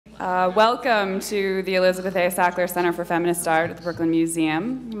Welcome to the Elizabeth A. Sackler Center for Feminist Art at the Brooklyn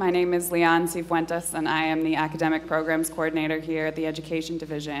Museum. My name is Leon Cifuentes, and I am the Academic Programs Coordinator here at the Education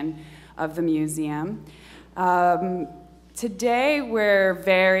Division of the museum. Today, we're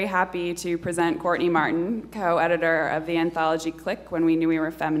very happy to present Courtney Martin, co-editor of the anthology Click, When We Knew We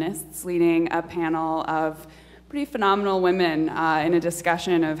Were Feminists, leading a panel of pretty phenomenal women in a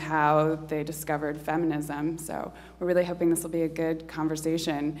discussion of how they discovered feminism. So we're really hoping this will be a good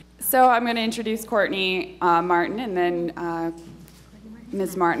conversation. So I'm going to introduce Courtney Martin, and then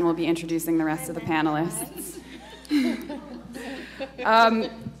Ms. Martin will be introducing the rest of the panelists.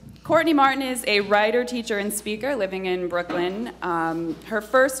 Courtney Martin is a writer, teacher, and speaker living in Brooklyn. Her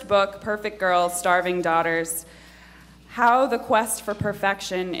first book, Perfect Girls, Starving Daughters, How the Quest for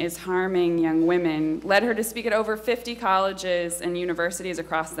Perfection is Harming Young Women, led her to speak at over 50 colleges and universities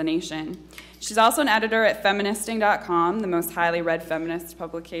across the nation. She's also an editor at feministing.com, the most highly read feminist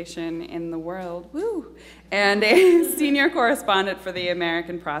publication in the world, woo, and a senior correspondent for the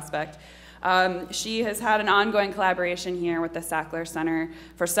American Prospect. She has had an ongoing collaboration here with the Sackler Center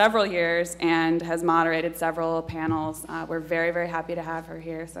for several years and has moderated several panels. We're very, very happy to have her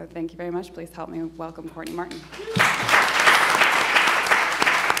here, so thank you very much. Please help me welcome Courtney Martin.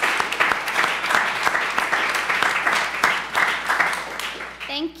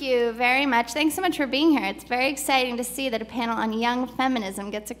 Thank you very much. Thanks so much for being here. It's very exciting to see that a panel on young feminism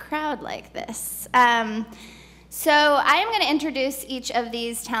gets a crowd like this. So I am going to introduce each of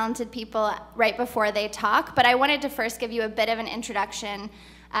these talented people right before they talk, but I wanted to first give you a bit of an introduction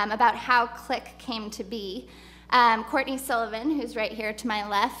about how Click came to be. Courtney Sullivan, who's right here to my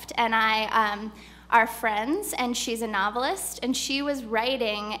left, and I are friends, and she's a novelist, and she was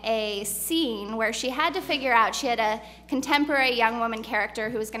writing a scene where she had to figure out, she had a contemporary young woman character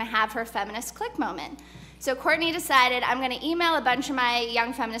who was going to have her feminist click moment. So Courtney decided, I'm going to email a bunch of my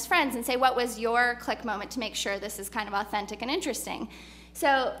young feminist friends and say, what was your click moment to make sure this is kind of authentic and interesting?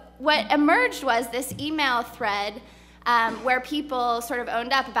 So what emerged was this email thread where people sort of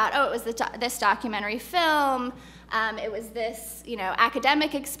owned up about, oh, it was this documentary film, it was this,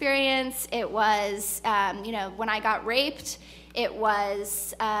 academic experience, it was, when I got raped, it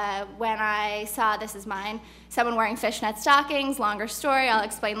was when I saw, this is mine, someone wearing fishnet stockings, longer story, I'll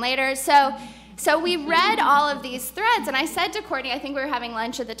explain later. So we read all of these threads, and I said to Courtney, I think we were having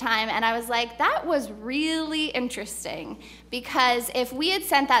lunch at the time, and I was like, that was really interesting, because if we had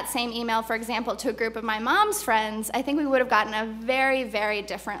sent that same email, for example, to a group of my mom's friends, I think we would have gotten a very, very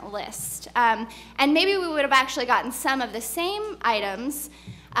different list. And maybe we would have actually gotten some of the same items,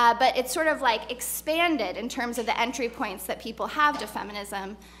 but it's sort of like expanded in terms of the entry points that people have to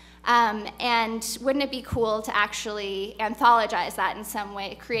feminism. And wouldn't it be cool to actually anthologize that in some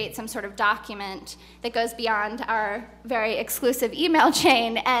way, create some sort of document that goes beyond our very exclusive email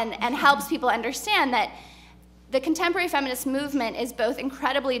chain and helps people understand that the contemporary feminist movement is both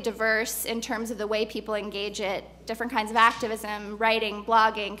incredibly diverse in terms of the way people engage it, different kinds of activism, writing,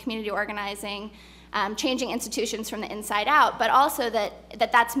 blogging, community organizing, changing institutions from the inside out, but also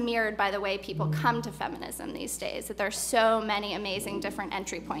that's mirrored by the way people come to feminism these days, that there's so many amazing different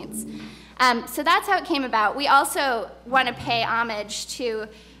entry points. So that's how it came about. We also want to pay homage to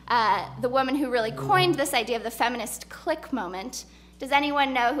the woman who really coined this idea of the feminist click moment. Does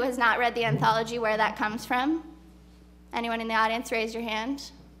anyone know, who has not read the anthology, where that comes from? Anyone in the audience, raise your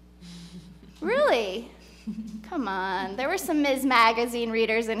hand. Really? Come on, there were some Ms. Magazine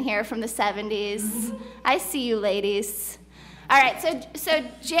readers in here from the 70s. I see you ladies. All right, so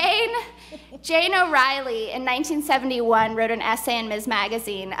Jane O'Reilly in 1971 wrote an essay in Ms.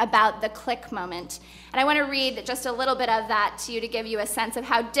 Magazine about the click moment. And I want to read just a little bit of that to you to give you a sense of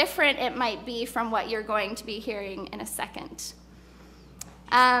how different it might be from what you're going to be hearing in a second.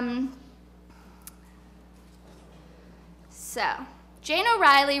 Jane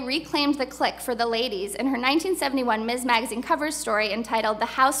O'Reilly reclaimed the click for the ladies in her 1971 Ms. Magazine cover story entitled The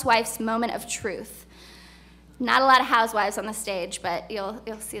Housewife's Moment of Truth. Not a lot of housewives on the stage, but you'll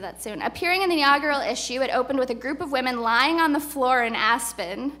see that soon. Appearing in the inaugural issue, it opened with a group of women lying on the floor in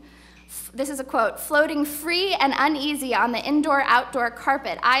Aspen. This is a quote, floating free and uneasy on the indoor-outdoor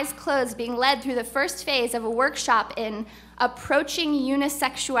carpet, eyes closed, being led through the first phase of a workshop in approaching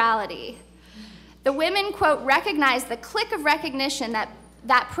unisexuality. The women, quote, recognize the click of recognition, that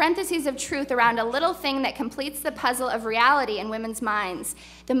parentheses of truth around a little thing that completes the puzzle of reality in women's minds,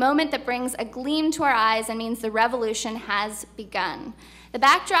 the moment that brings a gleam to our eyes and means the revolution has begun. The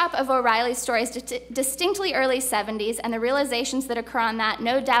backdrop of O'Reilly's story is distinctly early 70s, and the realizations that occur on that,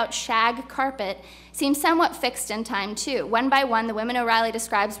 no doubt, shag carpet seem somewhat fixed in time, too. One by one, the women O'Reilly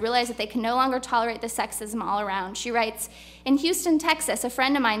describes realize that they can no longer tolerate the sexism all around. She writes, "In Houston, Texas, a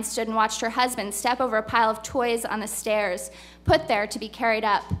friend of mine stood and watched her husband step over a pile of toys on the stairs, put there to be carried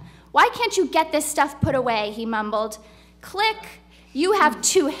up. 'Why can't you get this stuff put away?' he mumbled. 'Click. You have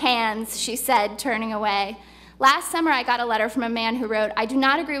 2 hands,' she said, turning away. Last summer, I got a letter from a man who wrote, 'I do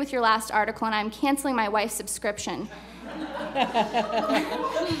not agree with your last article, and I'm canceling my wife's subscription.'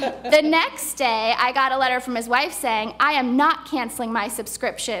 The next day, I got a letter from his wife saying, 'I am not canceling my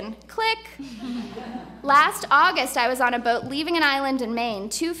subscription.' Click. Last August, I was on a boat leaving an island in Maine.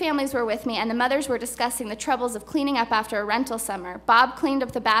 2 families were with me, and the mothers were discussing the troubles of cleaning up after a rental summer. 'Bob cleaned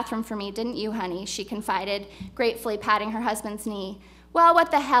up the bathroom for me, didn't you, honey?' she confided, gratefully patting her husband's knee. 'Well, what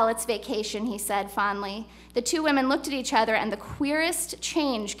the hell, it's vacation,' he said fondly. The 2 women looked at each other, and the queerest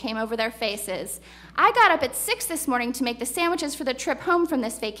change came over their faces. 'I got up at 6 this morning to make the sandwiches for the trip home from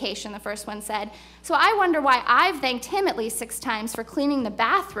this vacation,' the first one said. 'So I wonder why I've thanked him at least 6 times for cleaning the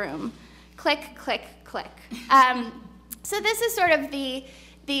bathroom.' Click, click, click." So this is sort of the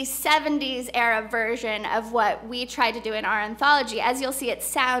 70s era version of what we tried to do in our anthology. As you'll see, it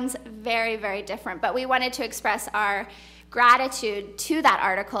sounds very, very different, but we wanted to express our gratitude to that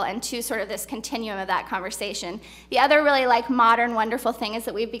article and to sort of this continuum of that conversation. The other really modern, wonderful thing is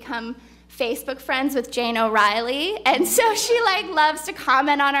that we've become Facebook friends with Jane O'Reilly, and so she loves to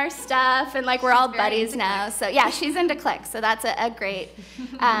comment on our stuff, and we're all buddies now. So yeah, she's into Click, so that's a great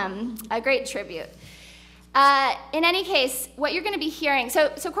tribute. In any case, what you're going to be hearing, so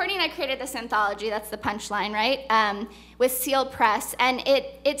Courtney and I created this anthology, that's the punchline, right, with Seal Press, and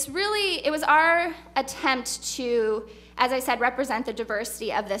it was our attempt to, as I said, represent the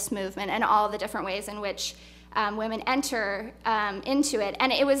diversity of this movement and all the different ways in which women enter into it.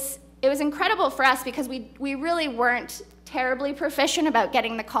 And it was incredible for us because we really weren't terribly proficient about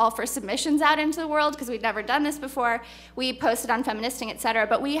getting the call for submissions out into the world because we'd never done this before. We posted on Feministing, et cetera,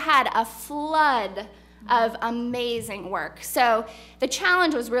 but we had a flood of amazing work. So the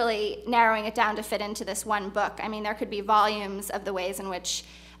challenge was really narrowing it down to fit into this one book. I mean, there could be volumes of the ways in which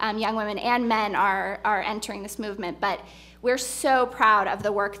young women and men are entering this movement, but we're so proud of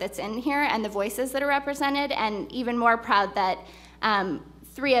the work that's in here and the voices that are represented, and even more proud that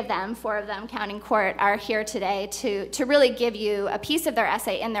 4 of them, counting Court, are here today to really give you a piece of their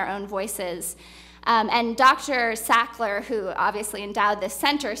essay in their own voices. And Dr. Sackler, who obviously endowed this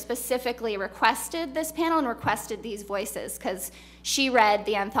center, specifically requested this panel and requested these voices because she read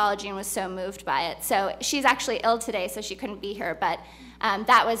the anthology and was so moved by it. So she's actually ill today, so she couldn't be here, but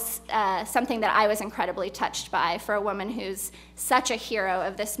that was something that I was incredibly touched by for a woman who's such a hero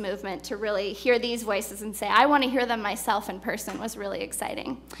of this movement. To really hear these voices and say, I want to hear them myself in person, was really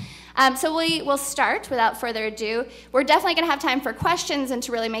exciting. So we'll start without further ado. We're definitely going to have time for questions and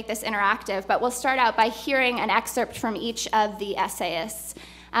to really make this interactive, but we'll start out by hearing an excerpt from each of the essayists.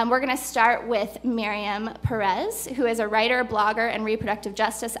 We're going to start with Miriam Perez, who is a writer, blogger, and reproductive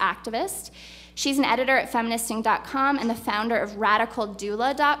justice activist. She's an editor at feministing.com and the founder of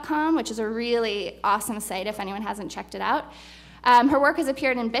radicaldoula.com, which is a really awesome site if anyone hasn't checked it out. Her work has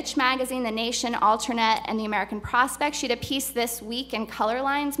appeared in Bitch Magazine, The Nation, Alternate, and The American Prospect. She had a piece this week in Color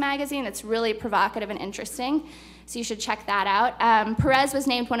Lines magazine that's really provocative and interesting, so you should check that out. Perez was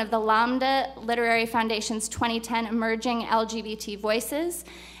named one of the Lambda Literary Foundation's 2010 Emerging LGBT Voices,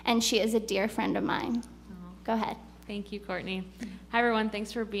 and she is a dear friend of mine. Go ahead. Thank you, Courtney. Hi, everyone.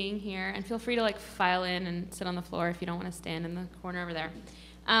 Thanks for being here. And feel free to file in and sit on the floor if you don't want to stand in the corner over there.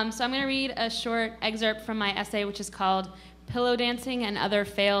 So I'm going to read a short excerpt from my essay, which is called Pillow Dancing and Other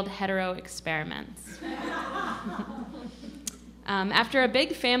Failed Hetero Experiments. After a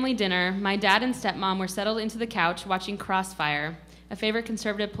big family dinner, my dad and stepmom were settled into the couch watching Crossfire, a favorite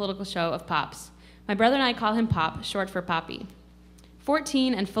conservative political show of Pop's. My brother and I call him Pop, short for Poppy.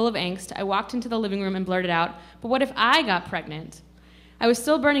 14 and full of angst, I walked into the living room and blurted out, "But what if I got pregnant?" I was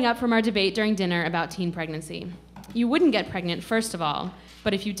still burning up from our debate during dinner about teen pregnancy. "You wouldn't get pregnant, first of all,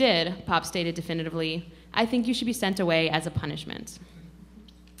 but if you did," Pop stated definitively, "I think you should be sent away as a punishment."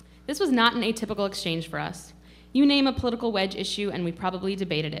 This was not an atypical exchange for us. You name a political wedge issue and we probably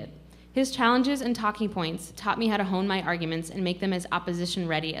debated it. His challenges and talking points taught me how to hone my arguments and make them as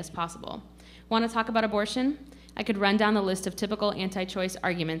opposition-ready as possible. Want to talk about abortion? I could run down the list of typical anti-choice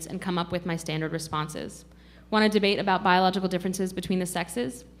arguments and come up with my standard responses. Want to debate about biological differences between the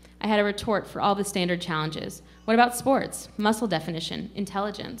sexes? I had a retort for all the standard challenges. What about sports, muscle definition,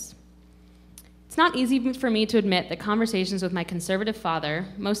 intelligence? It's not easy for me to admit that conversations with my conservative father,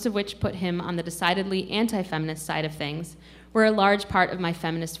 most of which put him on the decidedly anti-feminist side of things, were a large part of my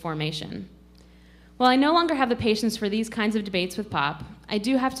feminist formation. While I no longer have the patience for these kinds of debates with Pop, I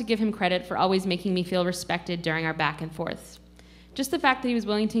do have to give him credit for always making me feel respected during our back and forths. Just the fact that he was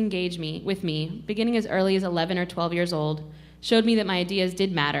willing to engage with me, beginning as early as 11 or 12 years old, showed me that my ideas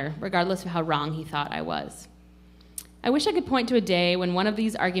did matter, regardless of how wrong he thought I was. I wish I could point to a day when one of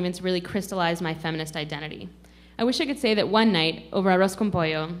these arguments really crystallized my feminist identity. I wish I could say that one night, over arroz con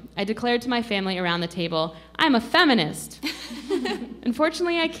pollo, I declared to my family around the table, "I'm a feminist."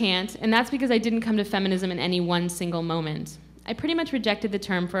 Unfortunately, I can't, and that's because I didn't come to feminism in any one single moment. I pretty much rejected the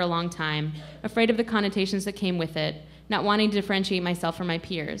term for a long time, afraid of the connotations that came with it, not wanting to differentiate myself from my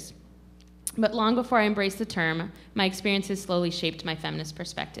peers. But long before I embraced the term, my experiences slowly shaped my feminist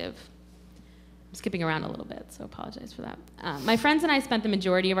perspective. I'm skipping around a little bit, so apologize for that. My friends and I spent the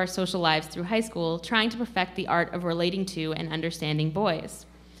majority of our social lives through high school trying to perfect the art of relating to and understanding boys.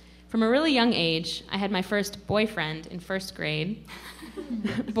 From a really young age, I had my first boyfriend in first grade.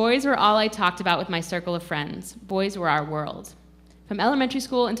 Boys were all I talked about with my circle of friends. Boys were our world. From elementary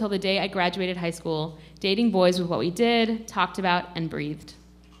school until the day I graduated high school, dating boys was what we did, talked about, and breathed.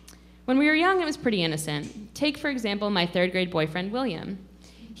 When we were young, it was pretty innocent. Take, for example, my third grade boyfriend, William.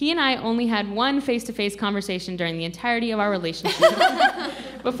 He and I only had one face-to-face conversation during the entirety of our relationship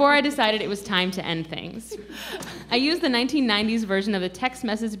before I decided it was time to end things. I used the 1990s version of the text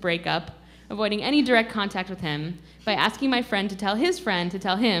message breakup, avoiding any direct contact with him, by asking my friend to tell his friend to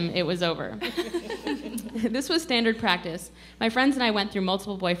tell him it was over. This was standard practice. My friends and I went through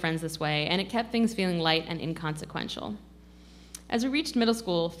multiple boyfriends this way, and it kept things feeling light and inconsequential. As we reached middle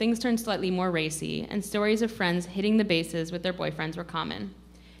school, things turned slightly more racy, and stories of friends hitting the bases with their boyfriends were common.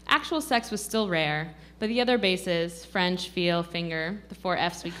 Actual sex was still rare, but the other bases, French, feel, finger, the 4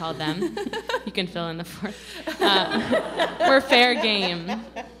 Fs we called them, you can fill in the 4th, were fair game.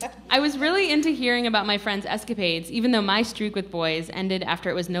 I was really into hearing about my friends' escapades, even though my streak with boys ended after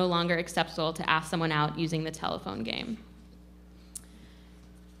it was no longer acceptable to ask someone out using the telephone game.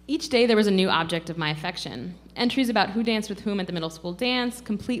 Each day there was a new object of my affection. Entries about who danced with whom at the middle school dance,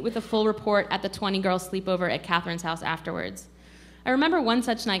 complete with a full report at the 20-girl sleepover at Catherine's house afterwards. I remember one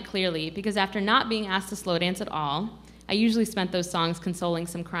such night clearly, because after not being asked to slow dance at all, I usually spent those songs consoling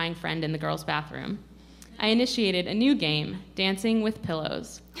some crying friend in the girls' bathroom. I initiated a new game, dancing with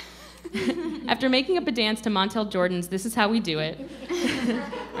pillows. After making up a dance to Montel Jordan's "This Is How We Do It,"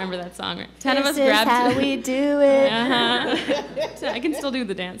 remember that song? Right? 10 of us grabbed. This is how we do it. I can still do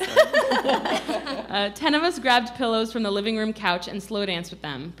the dance. 10 of us grabbed pillows from the living room couch and slow danced with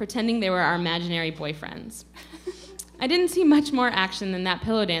them, pretending they were our imaginary boyfriends. I didn't see much more action than that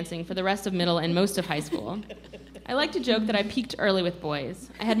pillow dancing for the rest of middle and most of high school. I like to joke that I peaked early with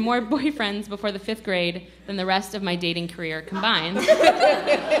boys. I had more boyfriends before the 5th grade than the rest of my dating career combined.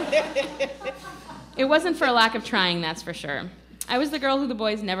 It wasn't for a lack of trying, that's for sure. I was the girl who the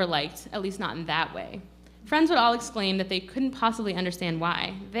boys never liked, at least not in that way. Friends would all exclaim that they couldn't possibly understand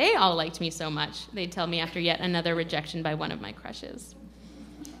why. They all liked me so much, they'd tell me after yet another rejection by one of my crushes.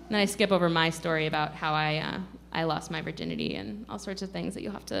 And then I skip over my story about how I lost my virginity and all sorts of things that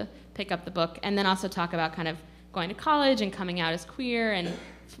you'll have to pick up the book, and then also talk about kind of going to college and coming out as queer and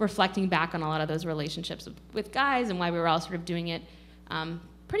reflecting back on a lot of those relationships with guys and why we were all sort of doing it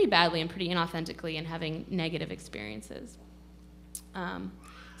pretty badly and pretty inauthentically and having negative experiences.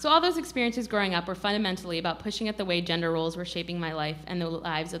 So all those experiences growing up were fundamentally about pushing at the way gender roles were shaping my life and the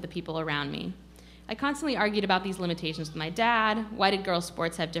lives of the people around me. I constantly argued about these limitations with my dad. Why did girls'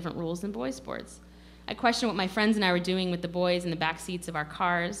 sports have different rules than boys' sports? I questioned what my friends and I were doing with the boys in the back seats of our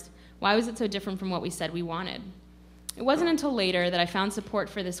cars. Why was it so different from what we said we wanted? It wasn't until later that I found support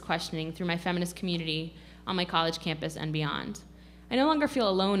for this questioning through my feminist community on my college campus and beyond. I no longer feel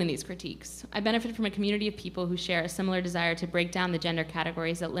alone in these critiques. I benefit from a community of people who share a similar desire to break down the gender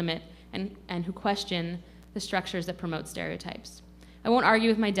categories that limit and who question the structures that promote stereotypes. I won't argue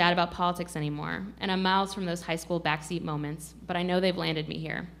with my dad about politics anymore, and I'm miles from those high school backseat moments, but I know they've landed me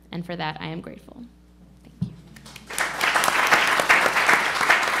here, and for that I am grateful. Thank you.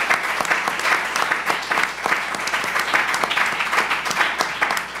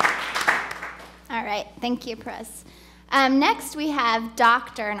 All right, thank you, Perez. Next we have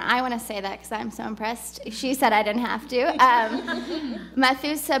Dr., and I want to say that because I'm so impressed. She said I didn't have to.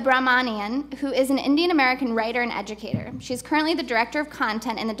 Mathangi Subramanian, who is an Indian-American writer and educator. She's currently the Director of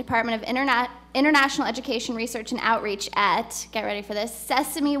Content in the Department of International Education Research and Outreach at, get ready for this,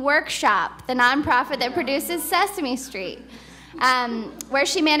 Sesame Workshop, the nonprofit that produces Sesame Street, where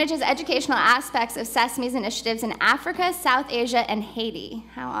she manages educational aspects of Sesame's initiatives in Africa, South Asia, and Haiti.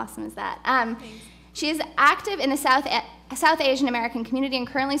 How awesome is that? She is active in the South South Asian American community and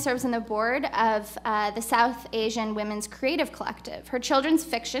currently serves on the board of the South Asian Women's Creative Collective. Her children's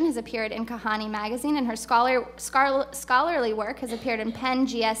fiction has appeared in Kahani magazine, and her scholarly work has appeared in Penn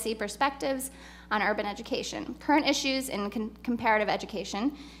GSE Perspectives on Urban Education, Current Issues in Comparative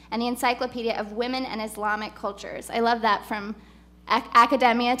Education, and the Encyclopedia of Women and Islamic Cultures. I love that, from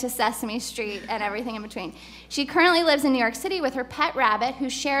academia to Sesame Street and everything in between. She currently lives in New York City with her pet rabbit, who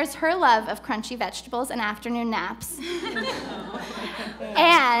shares her love of crunchy vegetables and afternoon naps.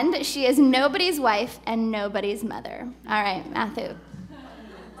 And she is nobody's wife and nobody's mother. All right, Mathu.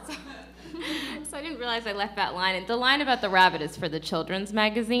 So I didn't realize I left that line. And the line about the rabbit is for the children's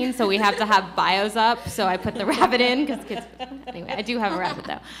magazine, so we have to have bios up, so I put the rabbit in, because kids... Anyway, I do have a rabbit,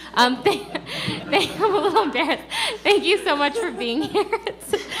 though. I'm a little embarrassed. Thank you so much for being here.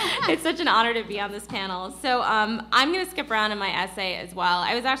 It's such an honor to be on this panel. So I'm going to skip around in my essay as well.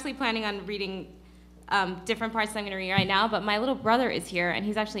 I was actually planning on reading different parts that I'm going to read right now, but my little brother is here, and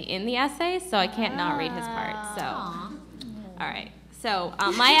he's actually in the essay, so I can't not read his part. So, all right. So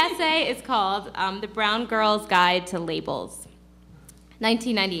my essay is called The Brown Girl's Guide to Labels,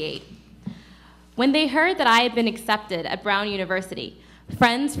 1998. When they heard that I had been accepted at Brown University,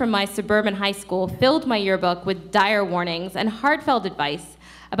 friends from my suburban high school filled my yearbook with dire warnings and heartfelt advice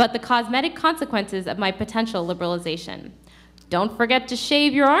about the cosmetic consequences of my potential liberalization. Don't forget to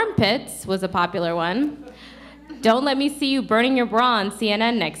shave your armpits was a popular one. Don't let me see you burning your bra on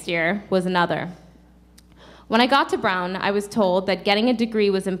CNN next year was another. When I got to Brown, I was told that getting a degree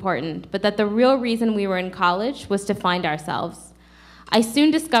was important, but that the real reason we were in college was to find ourselves. I soon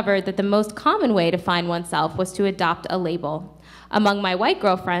discovered that the most common way to find oneself was to adopt a label. Among my white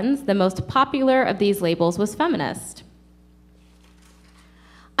girlfriends, the most popular of these labels was feminist.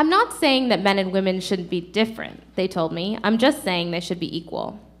 I'm not saying that men and women shouldn't be different, they told me. I'm just saying they should be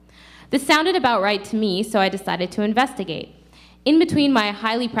equal. This sounded about right to me, so I decided to investigate. In between my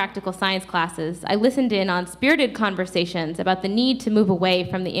highly practical science classes, I listened in on spirited conversations about the need to move away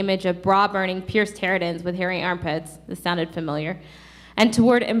from the image of bra-burning pierced harridans with hairy armpits, this sounded familiar, and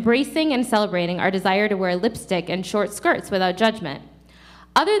toward embracing and celebrating our desire to wear lipstick and short skirts without judgment.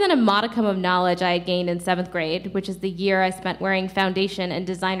 Other than a modicum of knowledge I had gained in 7th grade, which is the year I spent wearing foundation and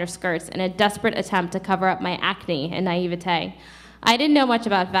designer skirts in a desperate attempt to cover up my acne and naivete, I didn't know much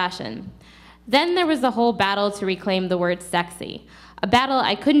about fashion. Then there was the whole battle to reclaim the word sexy, a battle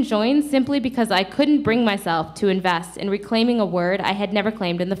I couldn't join simply because I couldn't bring myself to invest in reclaiming a word I had never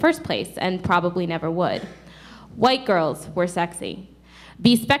claimed in the first place and probably never would. White girls were sexy.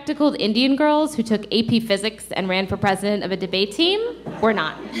 Bespectacled Indian girls who took AP Physics and ran for president of a debate team were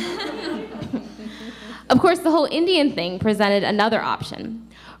not. Of course, the whole Indian thing presented another option.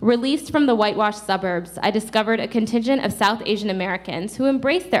 Released from the whitewashed suburbs, I discovered a contingent of South Asian Americans who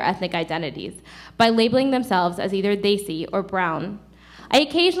embraced their ethnic identities by labeling themselves as either Desi or Brown. I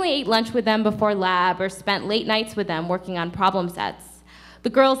occasionally ate lunch with them before lab or spent late nights with them working on problem sets.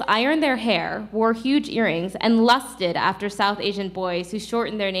 The girls ironed their hair, wore huge earrings, and lusted after South Asian boys who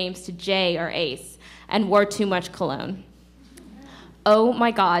shortened their names to J or Ace and wore too much cologne. Oh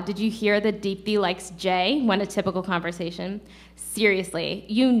my God, did you hear that Deepthi likes J? Went a typical conversation. Seriously,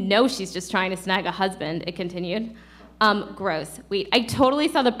 you know she's just trying to snag a husband, it continued. Gross. Wait, I totally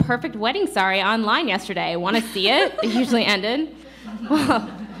saw the perfect wedding sari online yesterday. Want to see it? It usually ended.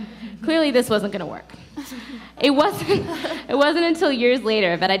 Well, clearly this wasn't going to work. It wasn't until years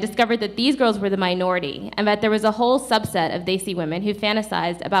later that I discovered that these girls were the minority and that there was a whole subset of Desi women who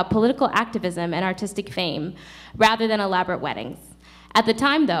fantasized about political activism and artistic fame rather than elaborate weddings. At the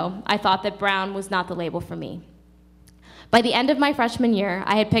time, though, I thought that Brown was not the label for me. By the end of my freshman year,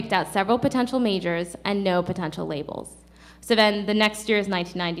 I had picked out several potential majors and no potential labels. So then the next year is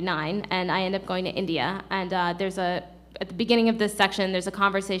 1999, and I end up going to India, and at the beginning of this section, there's a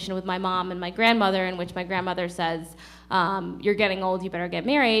conversation with my mom and my grandmother in which my grandmother says, you're getting old, you better get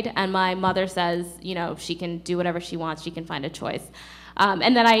married, and my mother says, you know, she can do whatever she wants, she can find a choice.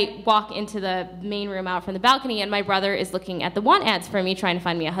 And then I walk into the main room out from the balcony, and my brother is looking at the want ads for me, trying to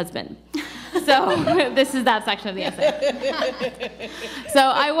find me a husband. So this is that section of the essay. So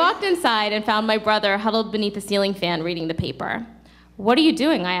I walked inside and found my brother huddled beneath the ceiling fan reading the paper. What are you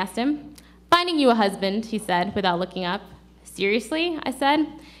doing? I asked him. Finding you a husband, he said, without looking up. Seriously? I said.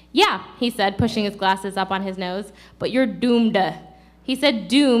 Yeah, he said, pushing his glasses up on his nose, but you're doomed. He said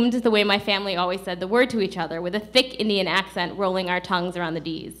doomed the way my family always said the word to each other, with a thick Indian accent rolling our tongues around the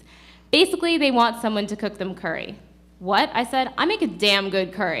D's. Basically, they want someone to cook them curry. What? I said, I make a damn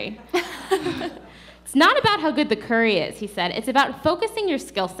good curry. It's not about how good the curry is, he said. It's about focusing your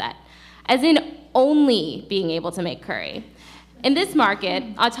skill set, as in only being able to make curry. In this market,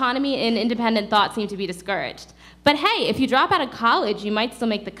 autonomy and independent thought seem to be discouraged. But hey, if you drop out of college, you might still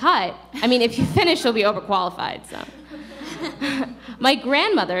make the cut. I mean, if you finish, you'll be overqualified, so. My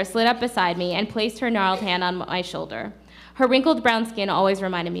grandmother slid up beside me and placed her gnarled hand on my shoulder. Her wrinkled brown skin always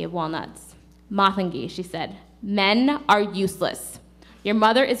reminded me of walnuts. Mathangi, she said, men are useless. Your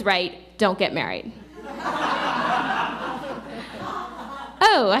mother is right, don't get married.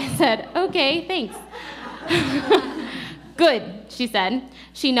 Oh, I said, okay, thanks. Good, she said.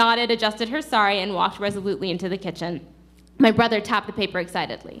 She nodded, adjusted her sari, and walked resolutely into the kitchen. My brother tapped the paper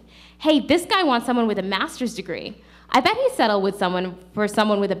excitedly. Hey, this guy wants someone with a master's degree. I bet he'd settle with someone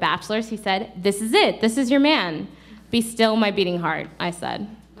with a bachelor's, he said. This is it, this is your man. Be still, my beating heart, I said.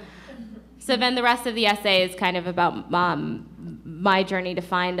 So then the rest of the essay is kind of about my journey to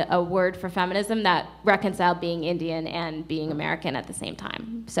find a word for feminism that reconciled being Indian and being American at the same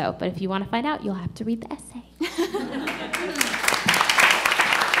time. So, but if you want to find out, you'll have to read the essay.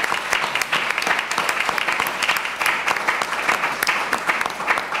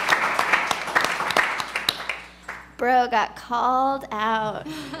 Bro got called out.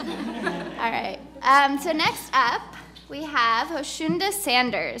 All right. So next up, we have Joshunda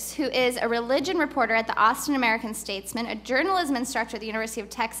Sanders, who is a religion reporter at the Austin American-Statesman, a journalism instructor at the University of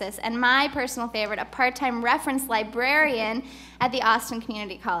Texas, and my personal favorite, a part-time reference librarian at the Austin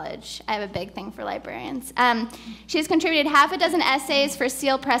Community College. I have a big thing for librarians. She's contributed half a dozen essays for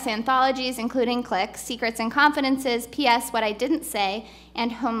Seal Press anthologies, including Click, Secrets and Confidences, P.S. What I Didn't Say,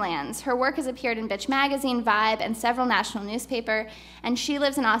 and Homelands. Her work has appeared in Bitch Magazine, Vibe, and several national newspapers, and she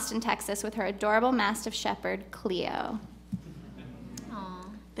lives in Austin, Texas with her adorable Mastiff Shepherd, Cleo. Aww.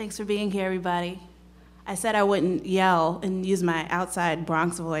 Thanks for being here, everybody. I said I wouldn't yell and use my outside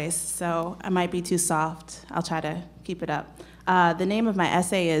Bronx voice, so I might be too soft. I'll try to keep it up. The name of my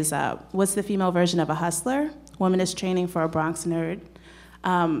essay is What's the Female Version of a Hustler? Womanist Training for a Bronx Nerd.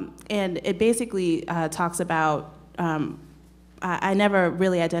 And it basically talks about I never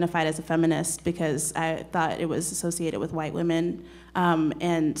really identified as a feminist because I thought it was associated with white women.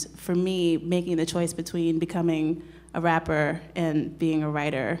 And for me, making the choice between becoming a rapper and being a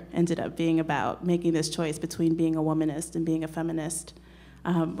writer ended up being about making this choice between being a womanist and being a feminist,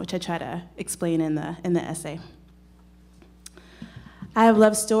 which I try to explain in the essay. I have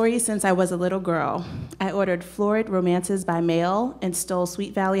loved stories since I was a little girl. I ordered florid romances by mail and stole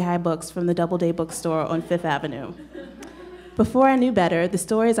Sweet Valley High books from the Doubleday bookstore on Fifth Avenue. Before I knew better, the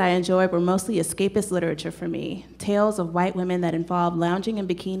stories I enjoyed were mostly escapist literature for me, tales of white women that involved lounging in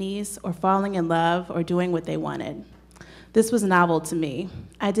bikinis or falling in love or doing what they wanted. This was novel to me.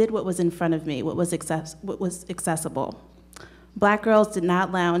 I did what was in front of me, what was accessible. Black girls did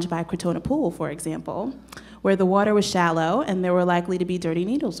not lounge by Crotona Pool, for example, where the water was shallow and there were likely to be dirty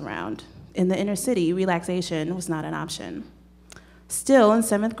needles around. In the inner city, relaxation was not an option. Still, in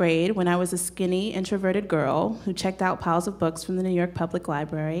 7th grade, when I was a skinny, introverted girl who checked out piles of books from the New York Public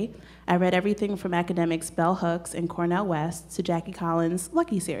Library, I read everything from academics Bell Hooks and Cornel West to Jackie Collins'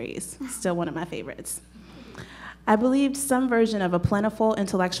 Lucky series, still one of my favorites. I believed some version of a plentiful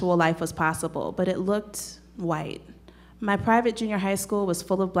intellectual life was possible, but it looked white. My private junior high school was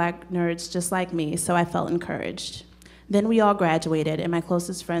full of black nerds just like me, so I felt encouraged. Then we all graduated, and my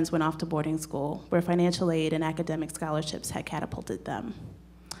closest friends went off to boarding school, where financial aid and academic scholarships had catapulted them.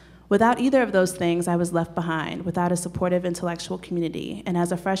 Without either of those things, I was left behind, without a supportive intellectual community, and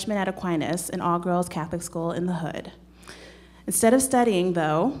as a freshman at Aquinas, an all-girls Catholic school in the hood. Instead of studying,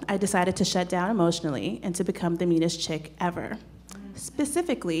 though, I decided to shut down emotionally and to become the meanest chick ever.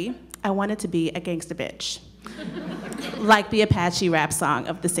 Specifically, I wanted to be a gangsta bitch. Like the Apache rap song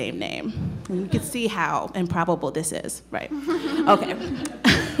of the same name. And you can see how improbable this is, right? Okay.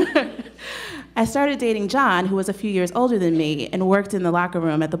 I started dating John, who was a few years older than me, and worked in the locker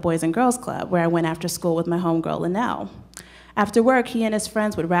room at the Boys and Girls Club, where I went after school with my homegirl, Linnell. After work, he and his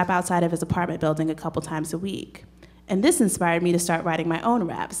friends would rap outside of his apartment building a couple times a week. And this inspired me to start writing my own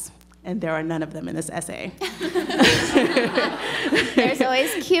raps. And there are none of them in this essay. There's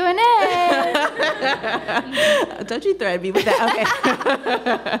always Q&A. Don't you threaten me with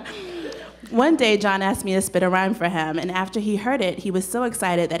that? Okay. One day, John asked me to spit a rhyme for him, and after he heard it, he was so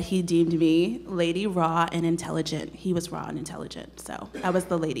excited that he deemed me lady, raw, and intelligent. He was raw and intelligent, so I was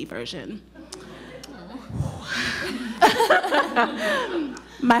the lady version.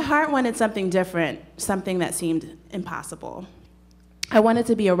 My heart wanted something different, something that seemed impossible. I wanted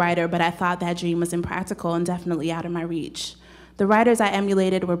to be a writer, but I thought that dream was impractical and definitely out of my reach. The writers I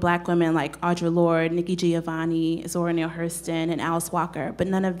emulated were black women like Audre Lorde, Nikki Giovanni, Zora Neale Hurston, and Alice Walker, but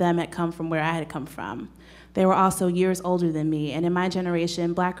none of them had come from where I had come from. They were also years older than me, and in my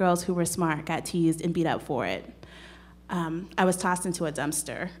generation, black girls who were smart got teased and beat up for it. I was tossed into a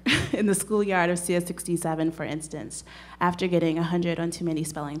dumpster in the schoolyard of CS 67, for instance, after getting 100 on too many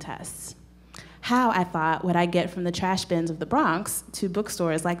spelling tests. How, I thought, would I get from the trash bins of the Bronx to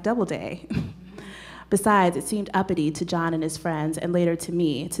bookstores like Doubleday? Besides, it seemed uppity to John and his friends, and later to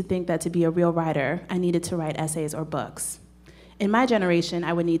me, to think that to be a real writer, I needed to write essays or books. In my generation,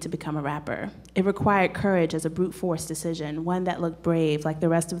 I would need to become a rapper. It required courage as a brute force decision, one that looked brave like the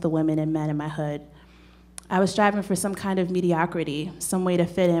rest of the women and men in my hood. I was striving for some kind of mediocrity, some way to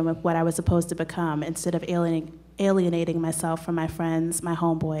fit in with what I was supposed to become instead of alienating myself from my friends, my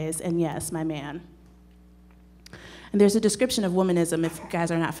homeboys, and yes, my man. And there's a description of womanism, if you guys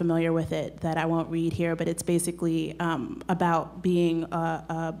are not familiar with it, that I won't read here, but it's basically about being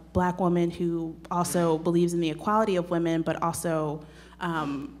a black woman who also believes in the equality of women, but also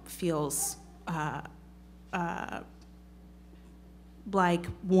feels like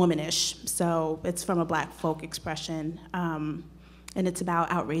womanish. So it's from a black folk expression. And it's about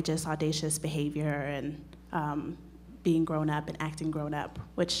outrageous, audacious behavior and being grown up and acting grown up,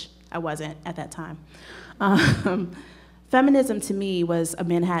 which I wasn't at that time. Feminism to me was a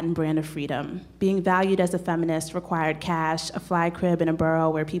Manhattan brand of freedom. Being valued as a feminist required cash, a fly crib in a borough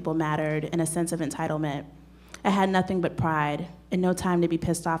where people mattered, and a sense of entitlement. I had nothing but pride and no time to be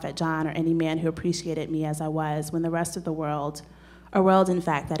pissed off at John or any man who appreciated me as I was when the rest of the world, a world in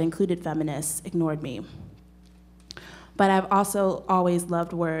fact that included feminists, ignored me. But I've also always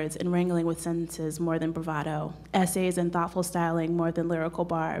loved words and wrangling with sentences more than bravado, essays and thoughtful styling more than lyrical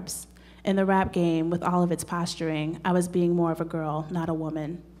barbs. In the rap game, with all of its posturing, I was being more of a girl, not a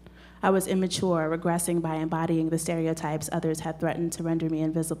woman. I was immature, regressing by embodying the stereotypes others had threatened to render me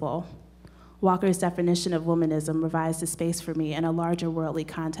invisible. Walker's definition of womanism revised a space for me in a larger worldly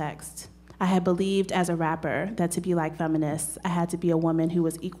context. I had believed as a rapper that to be like feminists, I had to be a woman who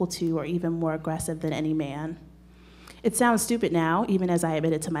was equal to or even more aggressive than any man. It sounds stupid now, even as I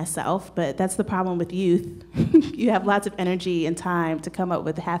admit it to myself, but that's the problem with youth. You have lots of energy and time to come up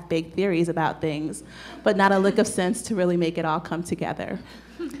with half-baked theories about things, but not a lick of sense to really make it all come together.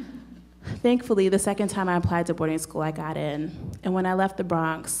 Thankfully, the second time I applied to boarding school, I got in. And when I left the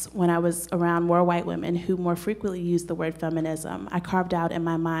Bronx, when I was around more white women who more frequently used the word feminism, I carved out in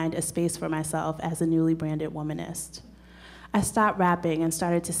my mind a space for myself as a newly branded womanist. I stopped rapping and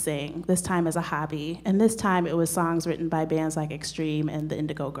started to sing, this time as a hobby, and this time it was songs written by bands like Extreme and the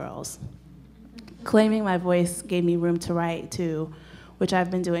Indigo Girls. Claiming my voice gave me room to write, too, which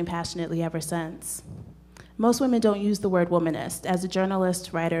I've been doing passionately ever since. Most women don't use the word womanist. As a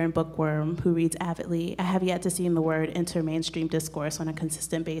journalist, writer, and bookworm who reads avidly, I have yet to see the word enter mainstream discourse on a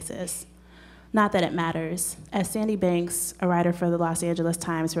consistent basis. Not that it matters. As Sandy Banks, a writer for the Los Angeles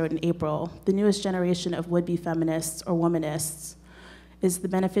Times, wrote in April, the newest generation of would-be feminists or womanists is the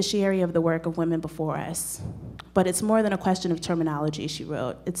beneficiary of the work of women before us. But it's more than a question of terminology, she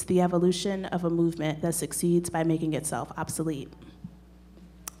wrote. It's the evolution of a movement that succeeds by making itself obsolete.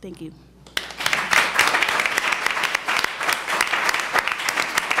 Thank you.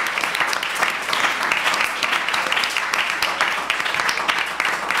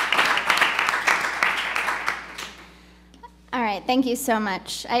 Thank you so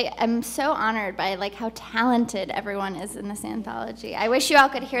much. I am so honored by how talented everyone is in this anthology. I wish you all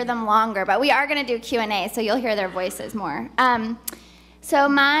could hear them longer, but we are going to do Q&A, so you'll hear their voices more. So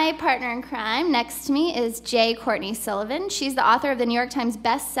my partner in crime next to me is Courtney Sullivan. She's the author of the New York Times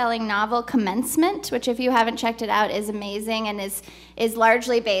best-selling novel Commencement, which if you haven't checked it out is amazing and is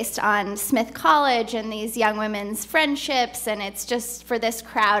largely based on Smith College and these young women's friendships, and it's just, for this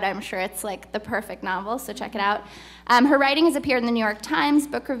crowd, I'm sure it's the perfect novel, so check it out. Her writing has appeared in the New York Times,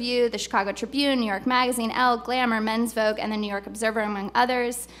 Book Review, the Chicago Tribune, New York Magazine, Elle, Glamour, Men's Vogue, and the New York Observer, among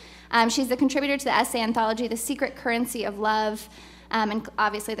others. She's the contributor to the essay anthology, The Secret Currency of Love, and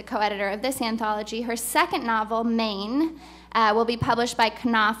obviously the co-editor of this anthology. Her second novel, Maine, will be published by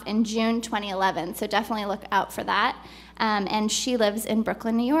Knopf in June 2011, so definitely look out for that. And she lives in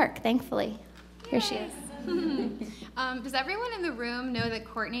Brooklyn, New York, thankfully. Here she is. Does everyone in the room know that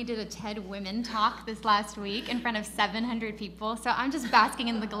Courtney did a TED Women Talk this last week in front of 700 people? So I'm just basking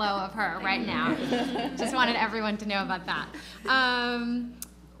in the glow of her right now. Just wanted everyone to know about that.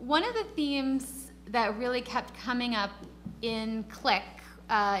 One of the themes that really kept coming up in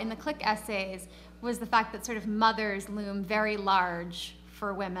the Click essays was the fact that sort of mothers loom very large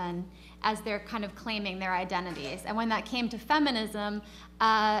for women as they're kind of claiming their identities. And when that came to feminism,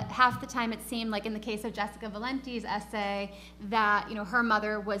 half the time it seemed like in the case of Jessica Valenti's essay that her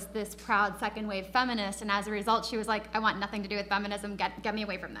mother was this proud second wave feminist, and as a result she was like, I want nothing to do with feminism, get me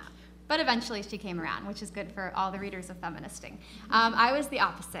away from that. But eventually she came around, which is good for all the readers of Feministing. I was the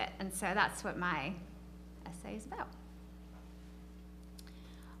opposite, and so that's what my essay is about.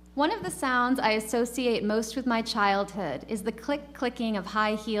 One of the sounds I associate most with my childhood is the click-clicking of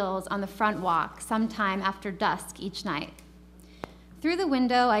high heels on the front walk sometime after dusk each night. Through the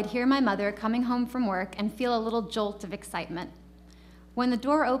window, I'd hear my mother coming home from work and feel a little jolt of excitement. When the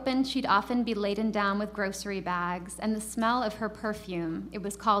door opened, she'd often be laden down with grocery bags, and the smell of her perfume, it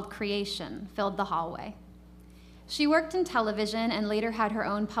was called Creation, filled the hallway. She worked in television and later had her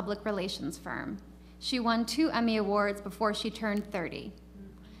own public relations firm. She won 2 Emmy Awards before she turned 30.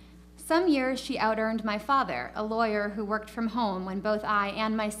 Some years she out-earned my father, a lawyer who worked from home when both I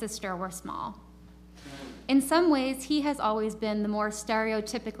and my sister were small. In some ways, he has always been the more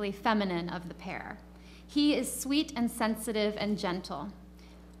stereotypically feminine of the pair. He is sweet and sensitive and gentle.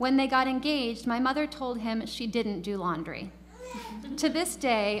 When they got engaged, my mother told him she didn't do laundry. To this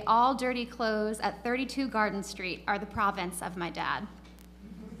day, all dirty clothes at 32 Garden Street are the province of my dad.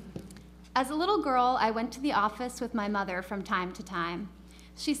 As a little girl, I went to the office with my mother from time to time.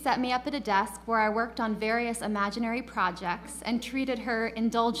 She set me up at a desk where I worked on various imaginary projects and treated her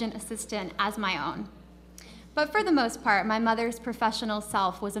indulgent assistant as my own. But for the most part, my mother's professional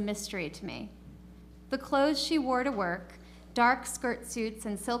self was a mystery to me. The clothes she wore to work, dark skirt suits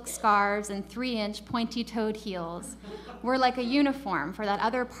and silk scarves and 3-inch pointy-toed heels, were like a uniform for that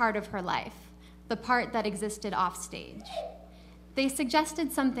other part of her life, the part that existed offstage. They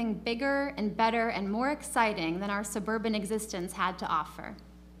suggested something bigger and better and more exciting than our suburban existence had to offer.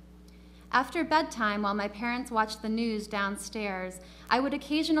 After bedtime, while my parents watched the news downstairs, I would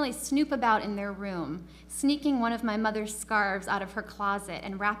occasionally snoop about in their room, sneaking one of my mother's scarves out of her closet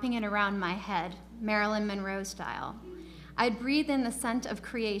and wrapping it around my head, Marilyn Monroe style. I'd breathe in the scent of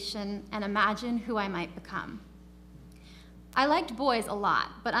creation and imagine who I might become. I liked boys a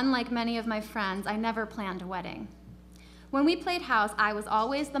lot, but unlike many of my friends, I never planned a wedding. When we played house, I was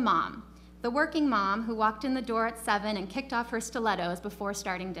always the mom, the working mom who walked in the door at 7 and kicked off her stilettos before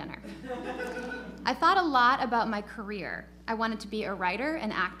starting dinner. I thought a lot about my career. I wanted to be a writer,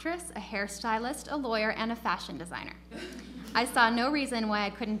 an actress, a hairstylist, a lawyer, and a fashion designer. I saw no reason why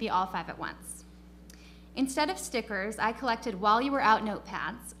I couldn't be all 5 at once. Instead of stickers, I collected while you were out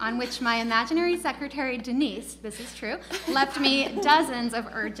notepads on which my imaginary secretary, Denise, this is true, left me dozens of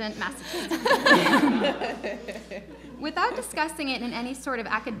urgent messages. Without discussing it in any sort of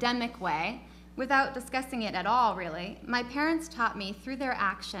academic way, without discussing it at all, really, my parents taught me through their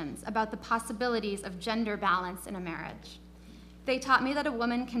actions about the possibilities of gender balance in a marriage. They taught me that a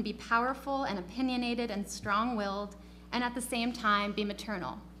woman can be powerful and opinionated and strong-willed, and at the same time be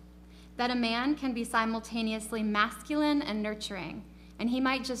maternal. That a man can be simultaneously masculine and nurturing, and he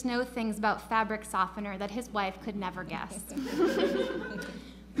might just know things about fabric softener that his wife could never guess.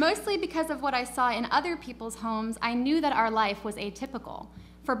 Mostly because of what I saw in other people's homes, I knew that our life was atypical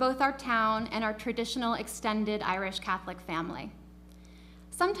for both our town and our traditional extended Irish Catholic family.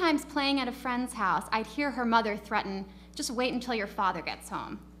 Sometimes playing at a friend's house, I'd hear her mother threaten, "Just wait until your father gets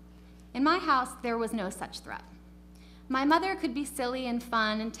home." In my house, there was no such threat. My mother could be silly and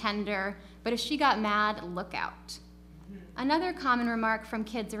fun and tender, but if she got mad, look out. Another common remark from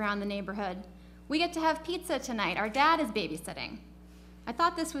kids around the neighborhood, "We get to have pizza tonight, our dad is babysitting." I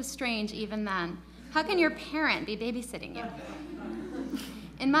thought this was strange even then. How can your parent be babysitting you?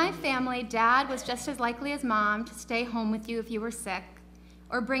 In my family, Dad was just as likely as Mom to stay home with you if you were sick,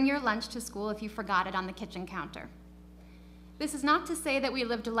 or bring your lunch to school if you forgot it on the kitchen counter. This is not to say that we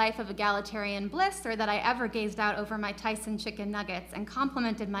lived a life of egalitarian bliss or that I ever gazed out over my Tyson chicken nuggets and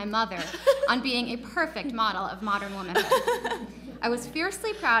complimented my mother on being a perfect model of modern womanhood. I was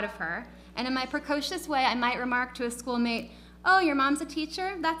fiercely proud of her, and in my precocious way, I might remark to a schoolmate, "Oh, your mom's a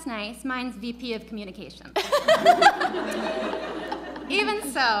teacher? That's nice. Mine's VP of Communications." Even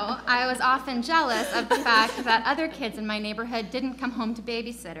so, I was often jealous of the fact that other kids in my neighborhood didn't come home to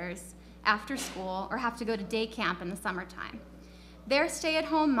babysitters after school or have to go to day camp in the summertime. Their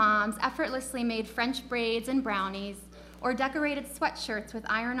stay-at-home moms effortlessly made French braids and brownies or decorated sweatshirts with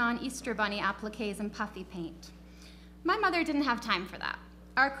iron-on Easter bunny appliques and puffy paint. My mother didn't have time for that.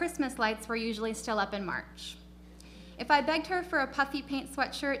 Our Christmas lights were usually still up in March. If I begged her for a puffy paint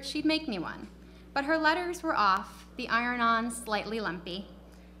sweatshirt, she'd make me one. But her letters were off, the iron-on slightly lumpy.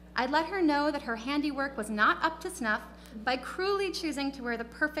 I'd let her know that her handiwork was not up to snuff by cruelly choosing to wear the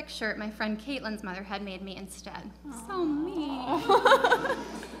perfect shirt my friend Caitlin's mother had made me instead. Aww. So mean.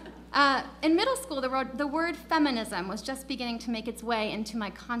 In middle school, the word feminism was just beginning to make its way into my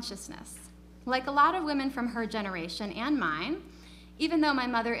consciousness. Like a lot of women from her generation and mine, even though my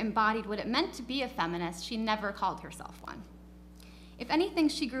mother embodied what it meant to be a feminist, she never called herself one. If anything,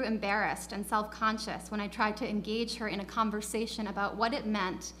 she grew embarrassed and self-conscious when I tried to engage her in a conversation about what it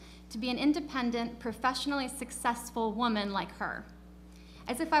meant to be an independent, professionally successful woman like her.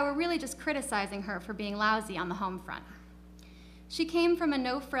 as if I were really just criticizing her for being lousy on the home front. She came from a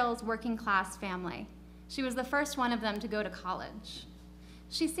no-frills working-class family. She was the first one of them to go to college.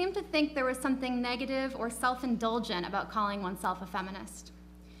 She seemed to think there was something negative or self-indulgent about calling oneself a feminist.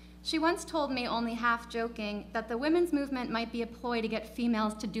 She once told me, only half joking, that the women's movement might be a ploy to get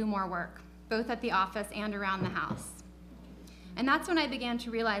females to do more work, both at the office and around the house. And that's when I began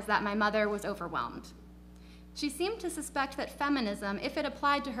to realize that my mother was overwhelmed. She seemed to suspect that feminism, if it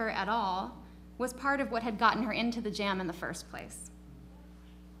applied to her at all, was part of what had gotten her into the jam in the first place.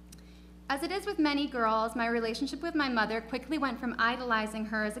 As it is with many girls, my relationship with my mother quickly went from idolizing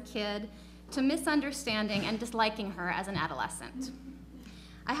her as a kid to misunderstanding and disliking her as an adolescent.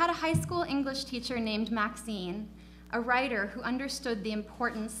 I had a high school English teacher named Maxine, a writer who understood the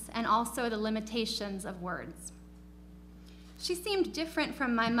importance and also the limitations of words. She seemed different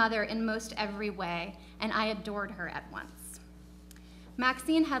from my mother in most every way, and I adored her at once.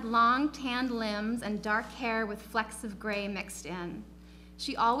 Maxine had long, tanned limbs and dark hair with flecks of gray mixed in.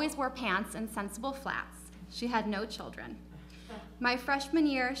 She always wore pants and sensible flats. She had no children. My freshman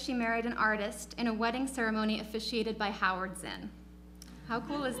year, she married an artist in a wedding ceremony officiated by Howard Zinn. How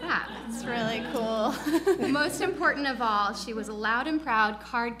cool is that? It's really cool. Most important of all, she was a loud and proud,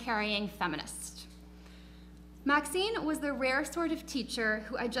 card-carrying feminist. Maxine was the rare sort of teacher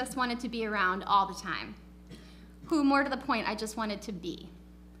who I just wanted to be around all the time, who, more to the point, I just wanted to be.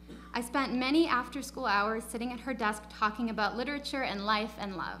 I spent many after-school hours sitting at her desk talking about literature and life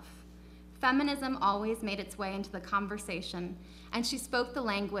and love. Feminism always made its way into the conversation, and she spoke the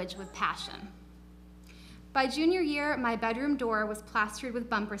language with passion. By junior year, my bedroom door was plastered with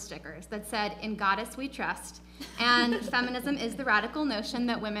bumper stickers that said, "In Goddess we trust," and "Feminism is the radical notion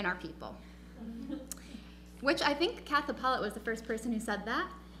that women are people." Which I think Katha Pollitt was the first person who said that.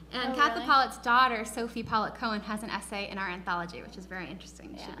 And Katha really? Pollitt's daughter, Sophie Pollitt-Cohen, has an essay in our anthology, which is very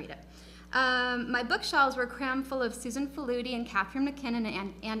interesting. You should read it. My bookshelves were crammed full of Susan Faludi and Catherine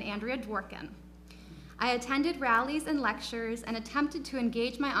McKinnon and Andrea Dworkin. I attended rallies and lectures and attempted to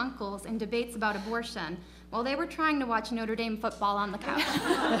engage my uncles in debates about abortion while they were trying to watch Notre Dame football on the couch.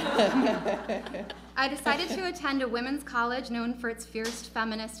 I decided to attend a women's college known for its fierce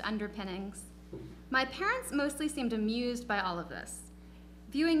feminist underpinnings. My parents mostly seemed amused by all of this,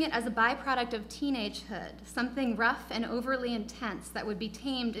 viewing it as a byproduct of teenagehood, something rough and overly intense that would be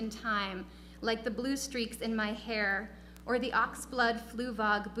tamed in time, like the blue streaks in my hair or the oxblood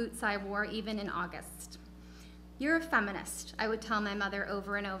flu-vog boots I wore even in August. "You're a feminist," I would tell my mother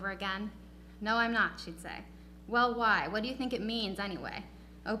over and over again. "No, I'm not," she'd say. "Well, why? What do you think it means anyway?"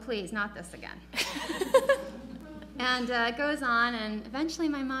 "Oh, please, not this again." And it goes on, and eventually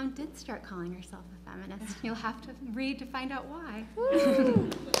my mom did start calling herself a feminist. You'll have to read to find out why.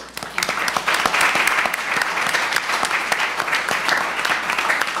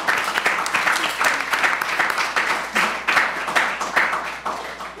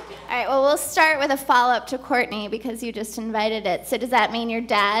 All right, well, we'll start with a follow-up to Courtney because you just invited it. So does that mean your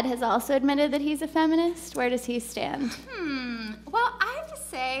dad has also admitted that he's a feminist? Where does he stand? Well, I have to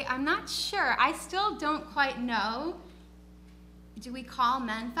say, I'm not sure. I still don't quite know. Do we call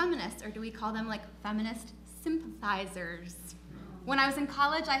men feminists, or do we call them, like, feminist sympathizers? When I was in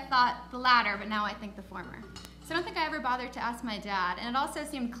college, I thought the latter, but now I think the former. So I don't think I ever bothered to ask my dad, and it also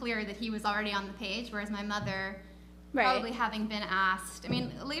seemed clear that he was already on the page, whereas my mother, probably having been asked. I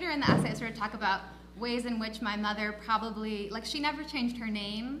mean, later in the essay, I sort of talk about ways in which my mother probably, like, she never changed her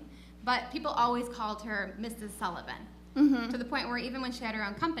name, but people always called her Mrs. Sullivan. To the point where even when she had her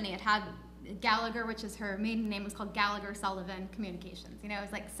own company, it had Gallagher, which is her maiden name, was called Gallagher Sullivan Communications. You know, it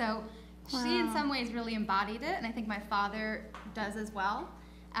was like, so she in some ways really embodied it, and I think my father does as well.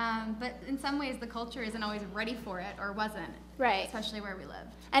 But in some ways, the culture isn't always ready for it, or wasn't, especially where we live.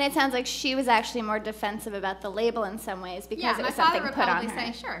 And it sounds like she was actually more defensive about the label in some ways because it was something put on her. My father would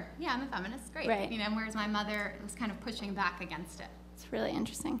probably say, "Sure, yeah, I'm a feminist, great." You know, whereas my mother was kind of pushing back against it. It's really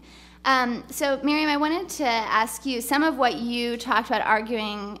interesting. So Miriam, I wanted to ask you some of what you talked about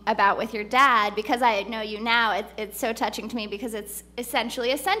arguing about with your dad, because I know you now, it's so touching to me because it's essentially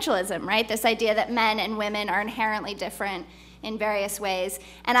essentialism, right? This idea that men and women are inherently different in various ways.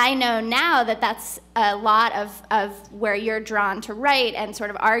 And I know now that that's a lot of where you're drawn to write and sort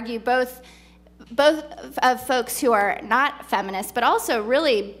of argue both of folks who are not feminists, but also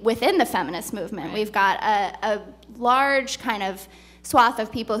really within the feminist movement. We've got a large kind of swath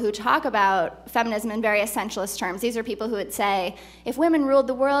of people who talk about feminism in very essentialist terms. These are people who would say, if women ruled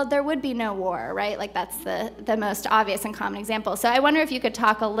the world, there would be no war, right? Like that's the most obvious and common example. So I wonder if you could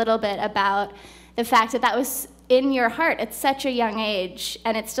talk a little bit about the fact that that was in your heart at such a young age,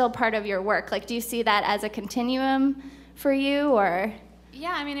 and it's still part of your work. Like, do you see that as a continuum for you, or?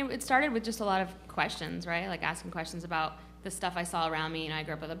 Yeah, I mean, it started with just a lot of questions, right? Like asking questions about the stuff I saw around me. I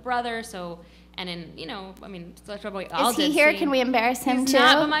grew up with a brother, so, and in, I mean, that's what we all did. Is he here? Can we embarrass him too? He's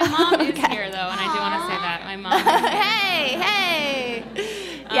not, but my mom is here, though, and I do want to say that. My mom Hey.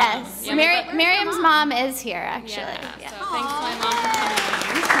 Yes. Yeah, Miriam's mom is here, actually. Yeah. So thanks to my mom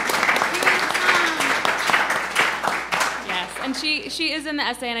for coming. Yes, and she is in the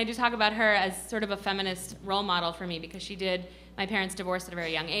essay, and I do talk about her as sort of a feminist role model for me, because my parents divorced at a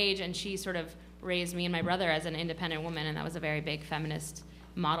very young age, and she sort of raised me and my brother as an independent woman, and that was a very big feminist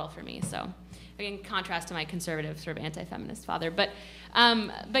model for me. So, in contrast to my conservative, sort of anti-feminist father. But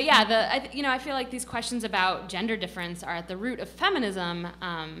yeah, I feel like these questions about gender difference are at the root of feminism,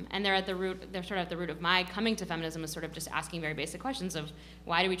 and they're sort of at the root of my coming to feminism, is sort of just asking very basic questions of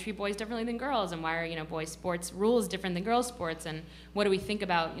why do we treat boys differently than girls, and why are boys' sports rules different than girls' sports, and what do we think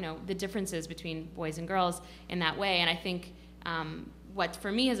about the differences between boys and girls in that way. And I think what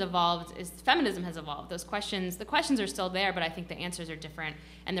for me has evolved is feminism has evolved. The questions are still there, but I think the answers are different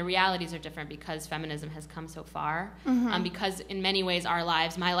and the realities are different because feminism has come so far. Because in many ways my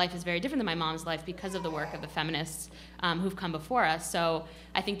life is very different than my mom's life because of the work of the feminists who've come before us. So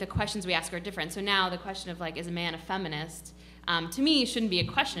I think the questions we ask are different. So now the question of is a man a feminist, to me shouldn't be a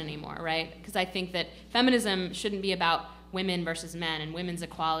question anymore, right? Because I think that feminism shouldn't be about women versus men and women's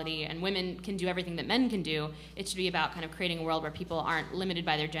equality, and women can do everything that men can do. It should be about kind of creating a world where people aren't limited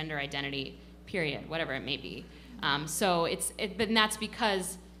by their gender identity, period, whatever it may be. But that's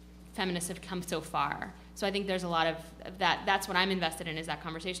because feminists have come so far. So I think there's a lot of that. That's what I'm invested in, is that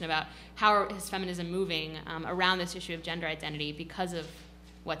conversation about how is feminism moving around this issue of gender identity because of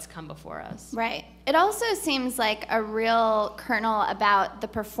what's come before us. Right. It also seems like a real kernel about the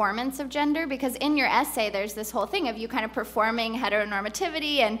performance of gender, because in your essay there's this whole thing of you kind of performing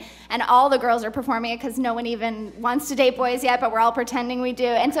heteronormativity, and all the girls are performing it because no one even wants to date boys yet, but we're all pretending we do.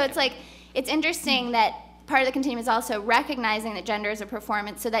 And so it's interesting that part of the continuum is also recognizing that gender is a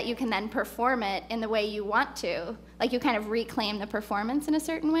performance so that you can then perform it in the way you want to. Like you kind of reclaim the performance in a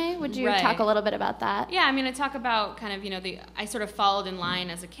certain way. Would you talk a little bit about that? Yeah, I mean, I talk about kind of, I sort of followed in line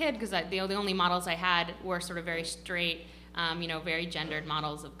as a kid because the only models I had were sort of very straight, very gendered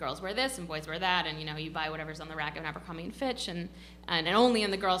models of girls wear this and boys wear that, and, you buy whatever's on the rack of Abercrombie and Fitch, and only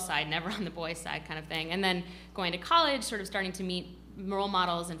on the girls' side, never on the boys' side kind of thing. And then going to college, sort of starting to meet role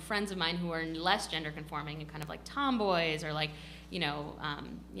models and friends of mine who are less gender conforming and kind of like tomboys or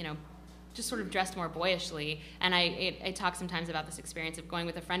just sort of dressed more boyishly. And I talk sometimes about this experience of going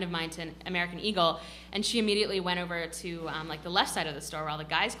with a friend of mine to American Eagle, and she immediately went over to the left side of the store where all the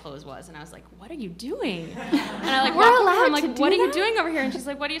guys' clothes was, and I was like, "What are you doing?" And I walked over, I'm like, "What are you doing over here?" And she's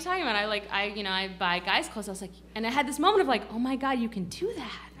like, "What are you talking about?" I buy guys' clothes. I was like, and I had this moment of "Oh my God, you can do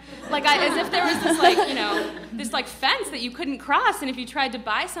that!" As if there was this this fence that you couldn't cross, and if you tried to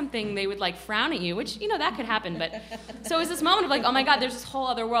buy something, they would frown at you, which that could happen. But so it was this moment of "Oh my God, there's this whole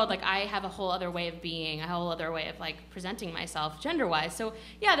other world. I have a whole other way of being, a whole other way of presenting myself gender-wise." So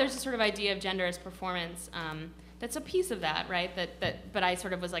yeah, there's this sort of idea of gender as performance. That's a piece of that, right? But I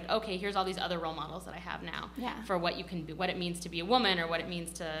sort of was okay, here's all these other role models that I have now for what you can be, what it means to be a woman, or what it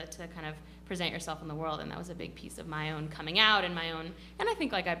means to kind of present yourself in the world. And that was a big piece of my own coming out and my own, and I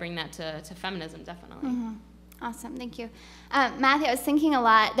think I bring that to feminism, definitely. Mm-hmm. Awesome, thank you. Matthew, I was thinking a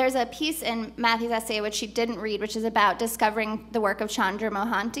lot, there's a piece in Matthew's essay which she didn't read, which is about discovering the work of Chandra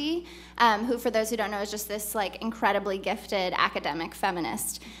Mohanty, who, for those who don't know, is just this incredibly gifted academic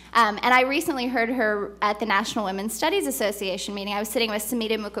feminist. And I recently heard her at the National Women's Studies Association meeting. I was sitting with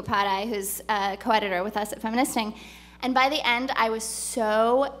Samita Mukhopadhyay, who's a co-editor with us at Feministing, and by the end, I was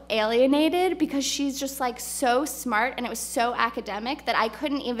so alienated because she's just so smart, and it was so academic that I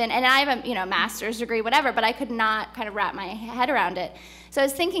couldn't even, and I have a master's degree, whatever, but I could not kind of wrap my head around it. So I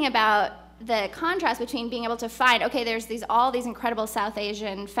was thinking about the contrast between being able to find, okay, there's all these incredible South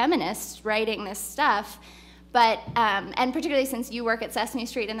Asian feminists writing this stuff, but, and particularly since you work at Sesame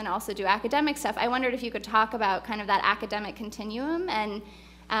Street and then also do academic stuff, I wondered if you could talk about kind of that academic continuum and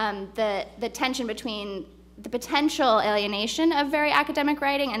the tension between the potential alienation of very academic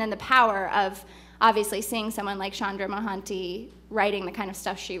writing and then the power of obviously seeing someone like Chandra Mohanty writing the kind of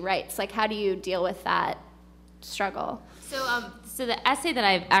stuff she writes. How do you deal with that struggle? So the essay that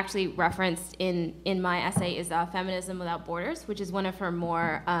I've actually referenced in my essay is Feminism Without Borders, which is one of her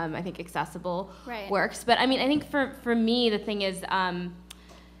more, I think, accessible works. But I mean, I think for me, the thing is,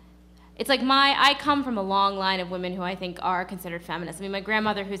 it's I come from a long line of women who I think are considered feminists. I mean, my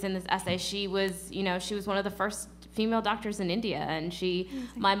grandmother, who's in this essay, she was one of the first female doctors in India, and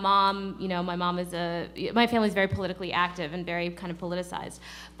my mom my family's very politically active and very kind of politicized,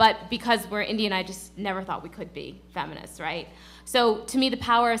 but because we're Indian, I just never thought we could be feminists, right? So to me, the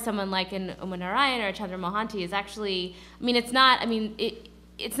power of someone like an Uma Narayan or Chandra Mohanty is actually, it's not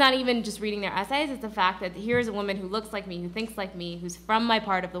even just reading their essays, it's the fact that here's a woman who looks like me, who thinks like me, who's from my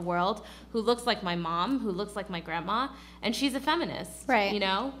part of the world, who looks like my mom, who looks like my grandma, and she's a feminist, right? You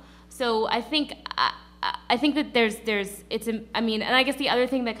know? So I think that and I guess the other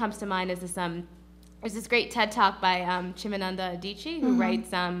thing that comes to mind is there's this great TED Talk by Chimamanda Adichie, who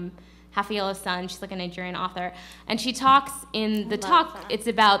writes Half a Yellow Sun. She's like a Nigerian author, and she talks in the talk. It's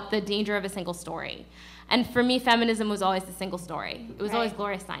about the danger of a single story. And for me, feminism was always the single story. It was always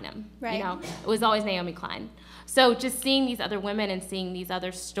Gloria Steinem. Right. You know, it was always Naomi Klein. So just seeing these other women and seeing these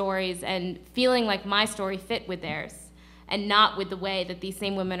other stories and feeling like my story fit with theirs, and not with the way that these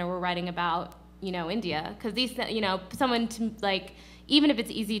same women were writing about, you know, India. Because these, you know, someone to like, even if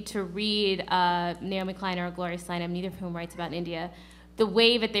it's easy to read Naomi Klein or Gloria Steinem, neither of whom writes about India, the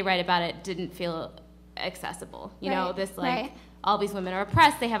way that they write about it didn't feel accessible. You know, this like, all these women are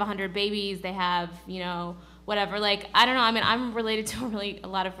oppressed, they have 100 babies, they have, you know, whatever. Like, I don't know, I mean, I'm related to a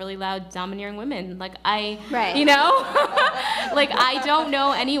lot of really loud, domineering women. Like, you know? Like, I don't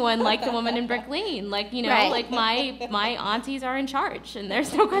know anyone like the woman in Brick Lane. Like, you know, like my aunties are in charge, and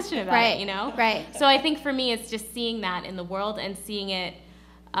there's no question about it, you know? So I think for me, it's just seeing that in the world and seeing it,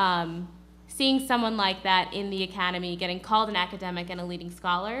 seeing someone like that in the academy getting called an academic and a leading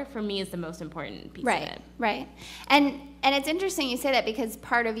scholar, for me, is the most important piece of it. Right. And it's interesting you say that, because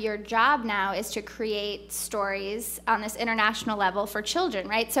part of your job now is to create stories on this international level for children,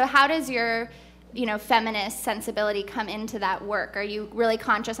 right? So how does your, you know, feminist sensibility come into that work? Are you really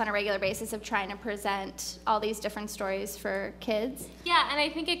conscious on a regular basis of trying to present all these different stories for kids? Yeah, and I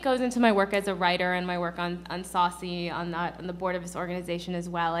think it goes into my work as a writer and my work on Saucy, on the board of this organization as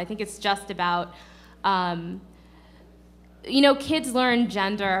well. I think it's just about, you know, kids learn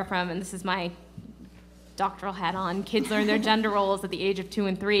gender from, and this is my doctoral hat on, kids learn their gender roles at the age of 2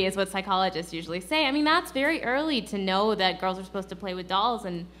 and 3, is what psychologists usually say. I mean, that's very early to know that girls are supposed to play with dolls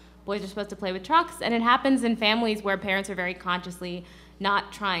and boys are supposed to play with trucks, and it happens in families where parents are very consciously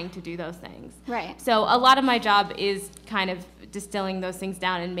not trying to do those things. Right. So a lot of my job is kind of distilling those things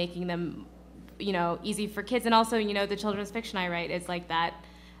down and making them, you know, easy for kids. And also, you know, the children's fiction I write is like that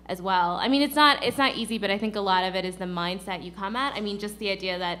as well. I mean, it's not easy, but I think a lot of it is the mindset you come at. I mean, just the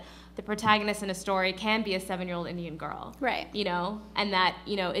idea that the protagonist in a story can be a 7-year-old Indian girl. Right. You know, and that,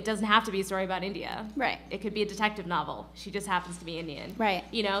 you know, it doesn't have to be a story about India. Right. It could be a detective novel. She just happens to be Indian. Right.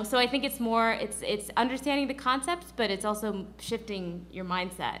 You know, so I think it's more, it's understanding the concepts, but it's also shifting your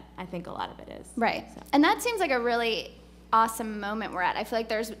mindset. I think a lot of it is. Right. So. And that seems like a really awesome moment we're at. I feel like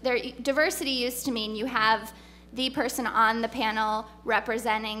diversity used to mean you have the person on the panel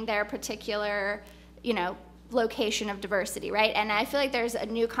representing their particular, you know, location of diversity, right? And I feel like there's a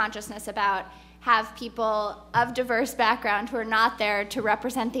new consciousness about have people of diverse background who are not there to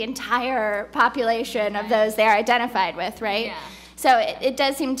represent the entire population of those they're identified with, right? Yeah. So it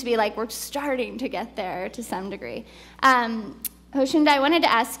does seem to be like we're starting to get there to some degree. Joshunda, I wanted to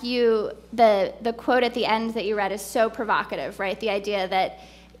ask you, the quote at the end that you read is so provocative, right? The idea that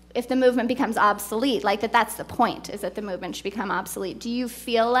if the movement becomes obsolete, like that's the point, is that the movement should become obsolete. Do you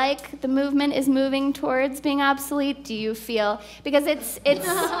feel like the movement is moving towards being obsolete? Do you feel, because it's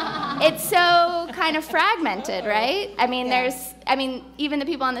so kind of fragmented, right? I mean, even the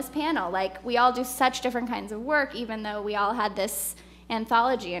people on this panel, like we all do such different kinds of work, even though we all had this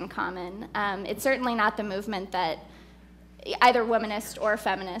anthology in common. It's certainly not the movement that either womanist or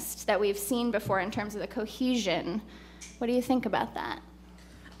feminist that we've seen before in terms of the cohesion. What do you think about that?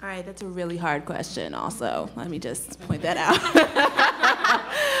 All right, that's a really hard question also. Let me just point that out.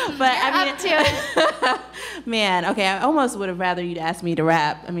 But up to it. Man, okay, I almost would have rather you'd ask me to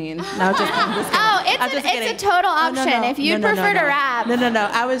rap. I mean, no, I'm just kidding. It's a total option. No, if you'd prefer to rap. No,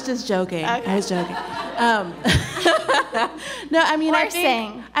 I was just joking. Okay. I was joking. No, I mean, or I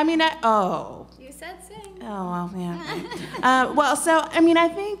think. Sing. I mean, You said sing. Oh, well, yeah. Well, so, I mean, I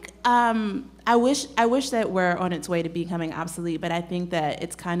think, I wish that we're on its way to becoming obsolete, but I think that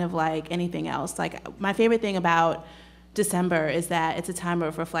it's kind of like anything else. Like, my favorite thing about December is that it's a time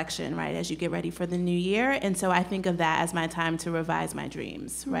of reflection, right, as you get ready for the new year. And so I think of that as my time to revise my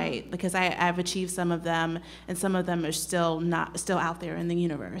dreams, right? Mm-hmm. Because I've achieved some of them, and some of them are still out there in the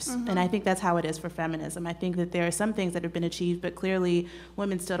universe. Mm-hmm. And I think that's how it is for feminism. I think that there are some things that have been achieved, but clearly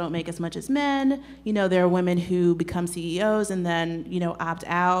women still don't make as much as men. You know, there are women who become CEOs and then, you know, opt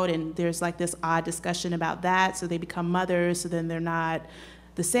out, and there's like this odd discussion about that. So they become mothers, so then they're not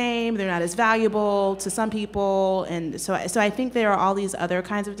the same, they're not as valuable to some people, and so I think there are all these other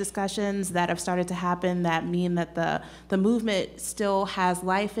kinds of discussions that have started to happen that mean that the movement still has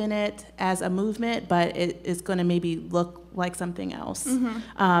life in it as a movement, but it is going to maybe look like something else.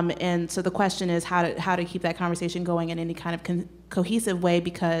 And so the question is how to keep that conversation going in any kind of cohesive way,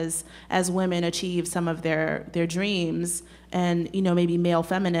 because as women achieve some of their dreams, and maybe male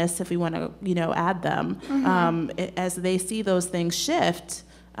feminists, if we want to add them, as they see those things shift,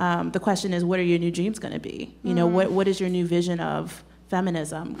 the question is, what are your new dreams going to be? What is your new vision of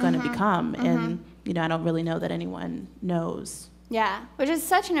feminism going to become? And I don't really know that anyone knows. Yeah, which is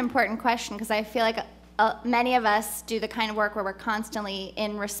such an important question, because I feel like many of us do the kind of work where we're constantly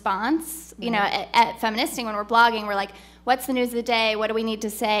in response. At Feministing, when we're blogging, we're like, what's the news of the day? What do we need to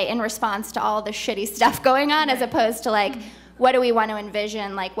say in response to all the shitty stuff going on, as opposed to like, what do we want to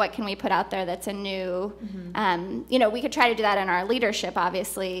envision? Like, what can we put out there that's a new, we could try to do that in our leadership,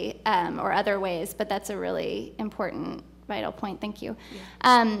 obviously, or other ways, but that's a really important, vital point. Thank you.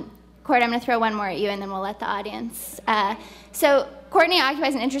 Court, I'm going to throw one more at you, and then we'll let the audience. So Courtney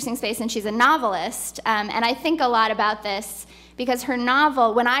occupies an interesting space, and she's a novelist, and I think a lot about this because her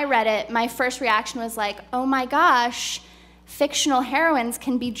novel, when I read it, my first reaction was like, oh my gosh, fictional heroines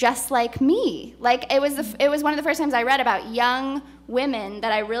can be just like me. Like, it was one of the first times I read about young women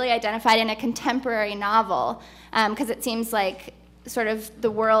that I really identified in a contemporary novel, because it seems like sort of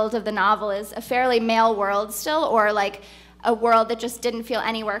the world of the novel is a fairly male world still, or like a world that just didn't feel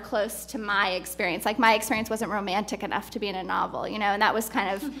anywhere close to my experience. Like, my experience wasn't romantic enough to be in a novel, and that was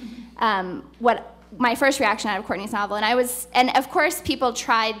kind of what my first reaction out of Courtney's novel. And of course people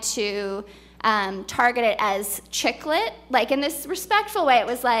tried to target it as chick lit, like in this respectful way. It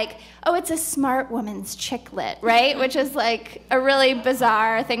was like, oh, it's a smart woman's chick lit, right? Which is like a really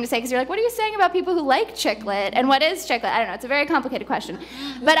bizarre thing to say, because you're like, what are you saying about people who like chick lit? And what is chick lit? I don't know, it's a very complicated question.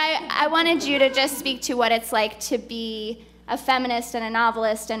 But I wanted you to just speak to what it's like to be a feminist and a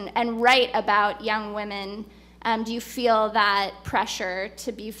novelist and write about young women. Do you feel that pressure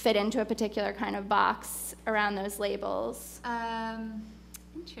to be fit into a particular kind of box around those labels?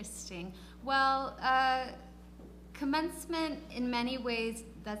 Interesting. Well, Commencement, in many ways,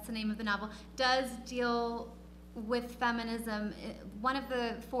 that's the name of the novel, does deal with feminism. One of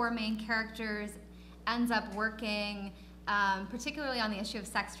the four main characters ends up working particularly on the issue of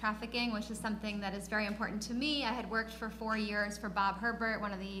sex trafficking, which is something that is very important to me. I had worked for 4 years for Bob Herbert,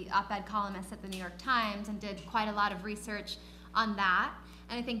 one of the op-ed columnists at the New York Times, and did quite a lot of research on that.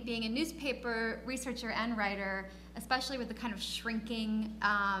 And I think being a newspaper researcher and writer, especially with the kind of shrinking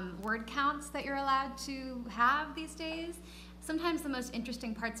word counts that you're allowed to have these days, sometimes the most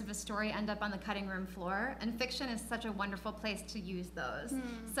interesting parts of a story end up on the cutting room floor, and fiction is such a wonderful place to use those.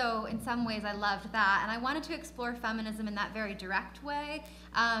 So in some ways I loved that, and I wanted to explore feminism in that very direct way,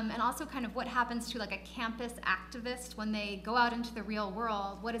 and also kind of what happens to like a campus activist when they go out into the real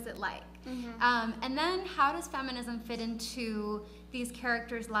world. What is it like? And then how does feminism fit into these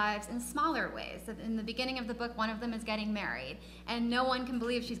characters' lives in smaller ways? In the beginning of the book, one of them is getting married, and no one can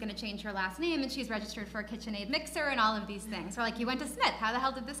believe she's going to change her last name, and she's registered for a KitchenAid mixer and all of these things. Or like, you went to Smith, how the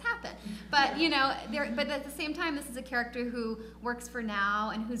hell did this happen? But but at the same time, this is a character who works for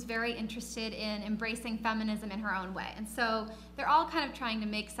Now and who's very interested in embracing feminism in her own way. And so they're all kind of trying to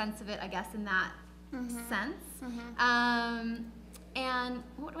make sense of it, I guess, in that sense. And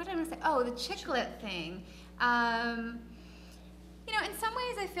what did I want to say? Oh, the chick-lit thing. In some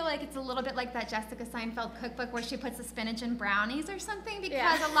ways I feel like it's a little bit like that Jessica Seinfeld cookbook where she puts the spinach in brownies or something,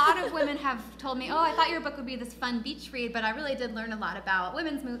 because a lot of women have told me, oh, I thought your book would be this fun beach read, but I really did learn a lot about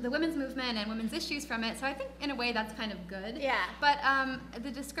the women's movement and women's issues from it. So I think in a way that's kind of good. Yeah. But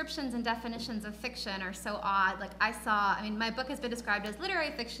the descriptions and definitions of fiction are so odd. Like my book has been described as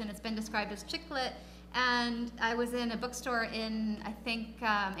literary fiction, it's been described as chick lit, and I was in a bookstore in, I think,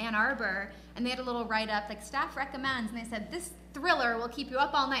 Ann Arbor, and they had a little write-up, like, staff recommends, and they said, this thriller will keep you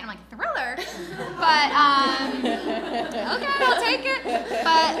up all night. I'm like, thriller? But, okay, I'll take it.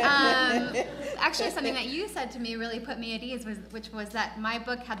 But actually something that you said to me really put me at ease, which was that my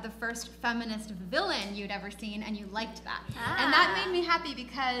book had the first feminist villain you'd ever seen, and you liked that. And that made me happy,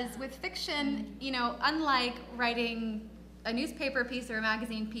 because with fiction, unlike writing a newspaper piece or a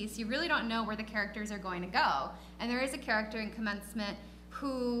magazine piece, you really don't know where the characters are going to go. And there is a character in Commencement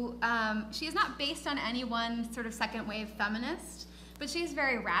who, she is not based on any one sort of second wave feminist, but she's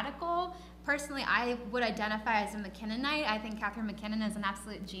very radical, personally, I would identify as a McKinnonite. I think Catherine McKinnon is an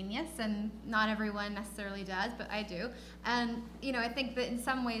absolute genius, and not everyone necessarily does, but I do. And I think that in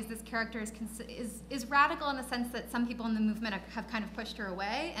some ways this character is radical in the sense that some people in the movement have kind of pushed her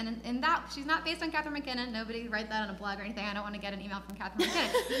away. And in that, she's not based on Catherine McKinnon. Nobody write that on a blog or anything. I don't want to get an email from Catherine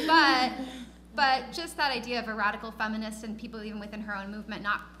McKinnon. But just that idea of a radical feminist and people even within her own movement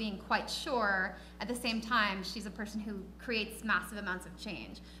not being quite sure, at the same time, she's a person who creates massive amounts of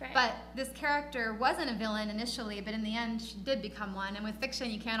change. Right. But this character wasn't a villain initially, but in the end, she did become one. And with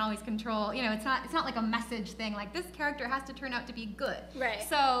fiction, you can't always control, it's not like a message thing, like this character has to turn out to be good. Right.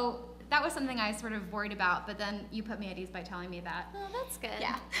 So that was something I sort of worried about, but then you put me at ease by telling me that. Oh, that's good.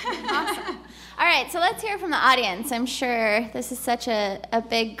 Yeah. Awesome. All right, so let's hear from the audience. I'm sure this is such a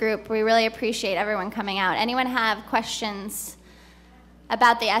big group. We really appreciate everyone coming out. Anyone have questions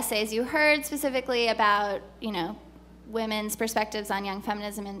about the essays you heard, specifically about, women's perspectives on young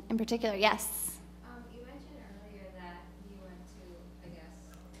feminism in particular? Yes. You mentioned earlier that you went to, I guess,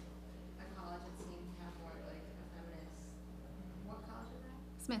 a college that seemed to have more like a feminist. What college was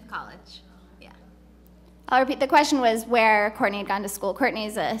that? Smith College. Yeah. I'll repeat. The question was where Courtney had gone to school.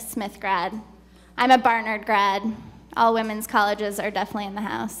 Courtney's a Smith grad. I'm a Barnard grad. All women's colleges are definitely in the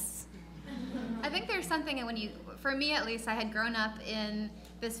house. I think there's something for me at least, I had grown up in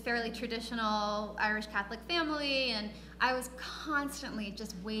this fairly traditional Irish Catholic family, and I was constantly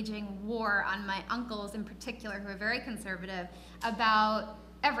just waging war on my uncles in particular, who are very conservative, about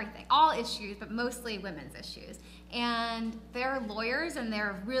everything, all issues, but mostly women's issues. And they're lawyers and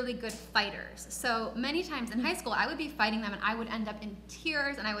they're really good fighters. So many times in high school, I would be fighting them and I would end up in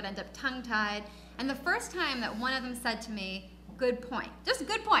tears and I would end up tongue-tied. And the first time that one of them said to me, "Good point," just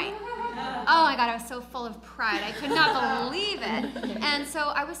good point. Oh my God, I was so full of pride. I could not believe it. And so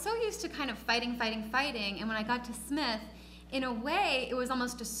I was so used to kind of fighting. And when I got to Smith, in a way, it was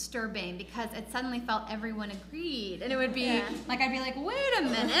almost disturbing because it suddenly felt everyone agreed. And it would be like, I'd be like, wait a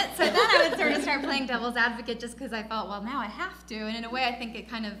minute. So then I would sort of start playing devil's advocate just because I felt, well, now I have to. And in a way, I think it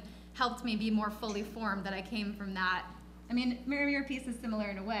kind of helped me be more fully formed that I came from that. I mean, Miriam, your piece is similar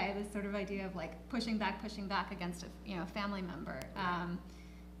in a way, this sort of idea of like pushing back against a family member.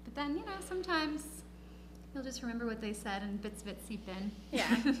 But then, sometimes you'll just remember what they said and bits of it seep in. Yeah.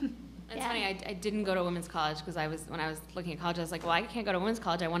 It's funny, I didn't go to women's college because when I was looking at college, I was like, well, I can't go to women's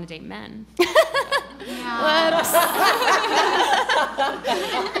college, I want to date men. Whoops.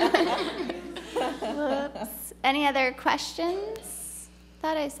 Whoops. Any other questions?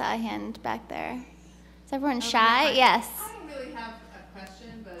 Thought I saw a hand back there. Is everyone shy? Yes. I don't really have a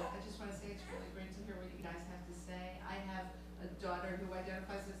question, but I just want to say it's really great to hear what you guys have to say. I have a daughter who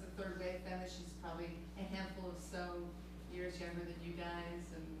identifies as a third wave feminist. She's probably a handful of years younger than you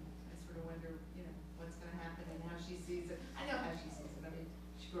guys, and I sort of wonder, what's going to happen and how she sees it. I know how she sees it. I mean,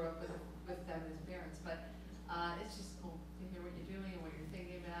 she grew up with feminist parents, but it's just cool to hear what you're doing and what you're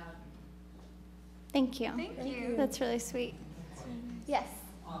thinking about. Thank you. Thank you. That's really sweet. Yes.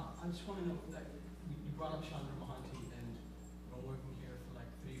 I just want to know that you brought up Joshunda Sanders, and I've been working here for like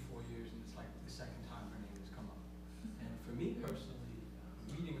 3-4 years, and it's like the second time her name has come up. And for me personally,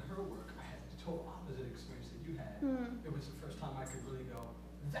 reading her work, I had the total opposite experience that you had. It was the first time I could really go,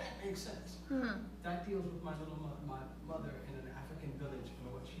 that makes sense. That deals with my mother in an African village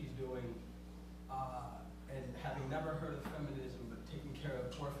and what she's doing, and having never heard of feminism, but taking care of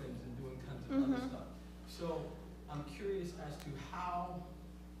orphans and doing tons of other stuff. So I'm curious as to how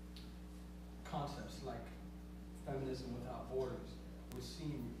concepts like feminism without borders would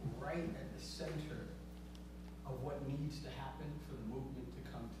seem right at the center of what needs to happen for the movement to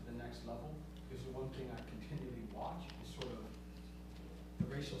come to the next level. Because the one thing I continually watch is sort of the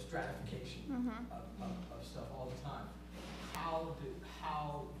racial stratification of stuff all the time. How do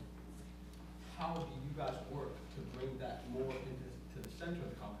you guys work to bring that more into the center of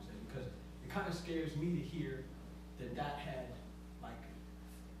the conversation? Because it kind of scares me to hear that had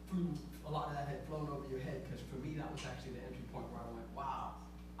a lot of that had flown over your head, because for me that was actually the entry point where I went, wow,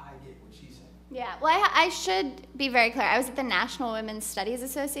 I get what she said. Yeah, well, I should be very clear. I was at the National Women's Studies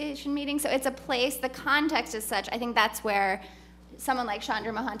Association meeting, so it's a place, the context is such, I think that's where someone like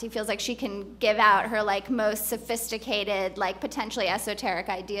Chandra Mohanty feels like she can give out her most sophisticated, potentially esoteric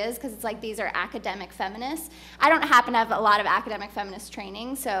ideas, because it's these are academic feminists. I don't happen to have a lot of academic feminist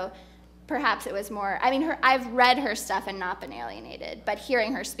training, so perhaps it was more, I've read her stuff and not been alienated, but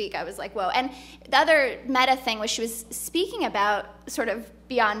hearing her speak, I was like, whoa. And the other meta thing was she was speaking about sort of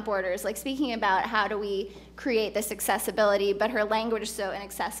beyond borders, speaking about how do we create this accessibility, but her language is so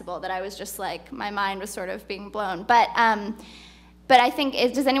inaccessible that I was just my mind was sort of being blown. But But I think,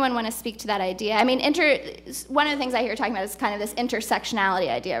 does anyone want to speak to that idea? I mean, one of the things I hear talking about is kind of this intersectionality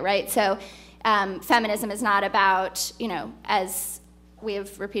idea, right? So feminism is not about, you know, as we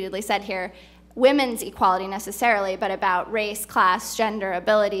have repeatedly said here, women's equality necessarily, but about race, class, gender,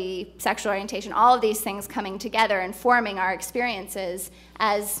 ability, sexual orientation, all of these things coming together and forming our experiences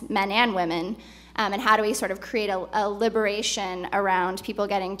as men and women. And how do we sort of create a liberation around people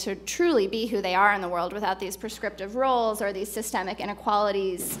getting to truly be who they are in the world without these prescriptive roles or these systemic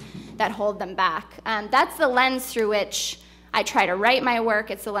inequalities that hold them back. That's the lens through which I try to write my work.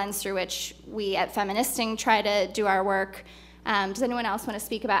 It's the lens through which we at Feministing try to do our work. Does anyone else want to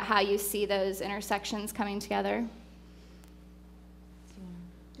speak about how you see those intersections coming together?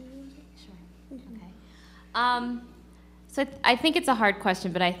 Sure. Okay. So I think it's a hard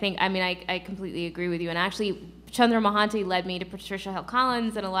question, but I completely agree with you. And actually, Chandra Mohanty led me to Patricia Hill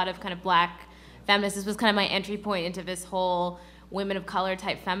Collins and a lot of kind of black feminists. This was kind of my entry point into this whole women of color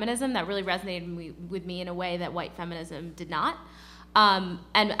type feminism that really resonated with me in a way that white feminism did not. And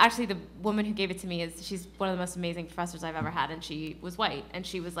actually, the woman who gave it to me she's one of the most amazing professors I've ever had, and she was white. And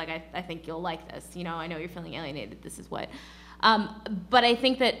she was like, I think you'll like this. You know, I know you're feeling alienated. This is what. But I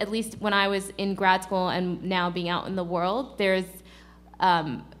think that at least when I was in grad school and now being out in the world, there's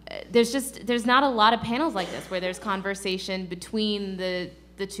not a lot of panels like this where there's conversation between the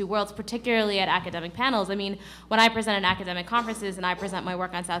two worlds, particularly at academic panels. I mean, when I present at academic conferences and I present my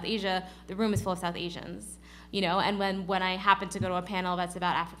work on South Asia, the room is full of South Asians. You know, and when I happen to go to a panel that's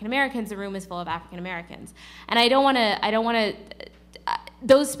about African Americans, the room is full of African Americans. And I don't want to.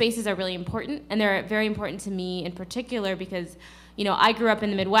 Those spaces are really important, and they're very important to me in particular because, you know, I grew up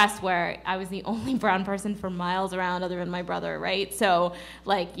in the Midwest where I was the only brown person for miles around other than my brother, right? So,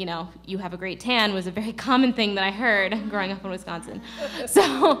 like, you know, you have a great tan was a very common thing that I heard growing up in Wisconsin.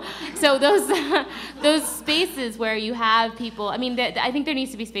 So those spaces where you have people, I mean, I think there needs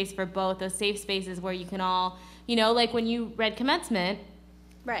to be space for both, those safe spaces where you can all, you know, like when you read Commencement,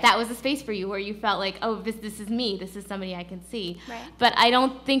 right. That was a space for you where you felt like, oh, this is me. This is somebody I can see. Right. But I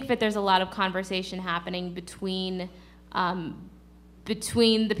don't think that there's a lot of conversation happening between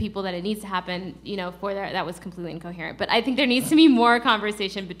the people that it needs to happen. You know, that was completely incoherent. But I think there needs to be more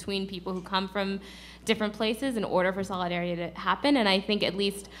conversation between people who come from different places in order for solidarity to happen. And I think at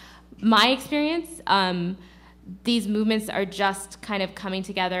least my experience, these movements are just kind of coming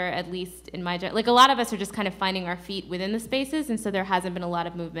together, at least in my, like a lot of us are just kind of finding our feet within the spaces, and so there hasn't been a lot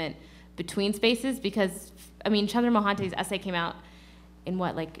of movement between spaces because, I mean, Chandra Mohanty's essay came out in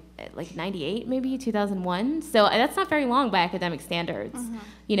what, like 98, maybe 2001? So that's not very long by academic standards. Mm-hmm.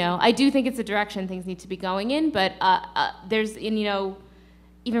 You know, I do think it's a direction things need to be going in, but you know,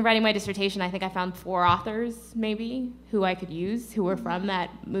 even writing my dissertation, I think I found 4 authors, maybe, who I could use, who were from that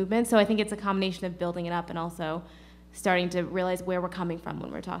movement. So I think it's a combination of building it up and also starting to realize where we're coming from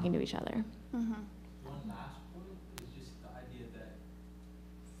when we're talking to each other. Mm-hmm. One last point is just the idea that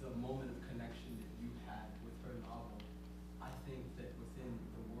the moment of connection that you had with her novel, I think that within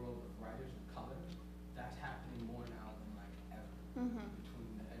the world of writers of color, that's happening more now than like ever. Mm-hmm.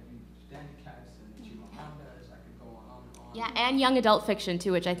 Between the Danny Katz and Chimamanda, I could go on and on. Yeah, and young adult fiction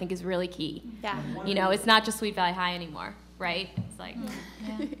too, which I think is really key. Yeah. You know, it's not just Sweet Valley High anymore, right? It's like,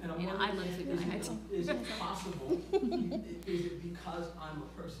 you know, I love Sweet Valley High. Is it possible, is it because I'm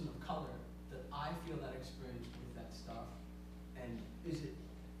a person of color that I feel that experience with that stuff? And is it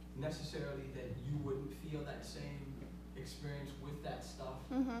necessarily that you wouldn't feel that same experience with that stuff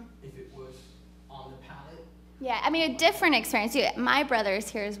if it was on the palette? Yeah, I mean, a different experience. My brother's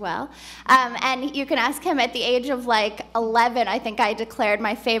here as well. And you can ask him at the age of like 11, I think I declared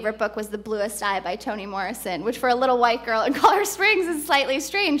my favorite book was The Bluest Eye by Toni Morrison, which for a little white girl in Colorado Springs is slightly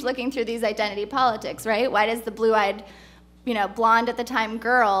strange looking through these identity politics, right? Why does the blue-eyed, you know, blonde at the time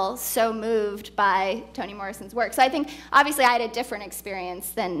girl so moved by Toni Morrison's work? So I think, obviously, I had a different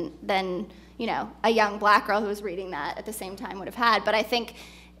experience than you know, a young black girl who was reading that at the same time would have had. But I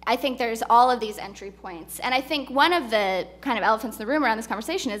think there's all of these entry points. And I think one of the kind of elephants in the room around this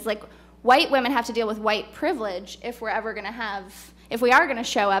conversation is like white women have to deal with white privilege if we are going to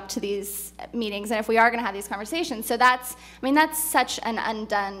show up to these meetings and if we are going to have these conversations. So that's such an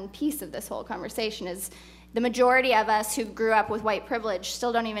undone piece of this whole conversation is the majority of us who grew up with white privilege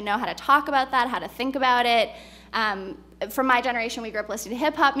still don't even know how to talk about that, how to think about it. For my generation, we grew up listening to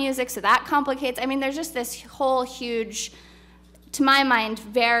hip hop music, so that complicates. I mean, there's just this whole huge, to my mind,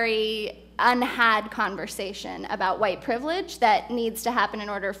 very unhad conversation about white privilege that needs to happen in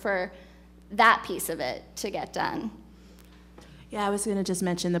order for that piece of it to get done. Yeah, I was going to just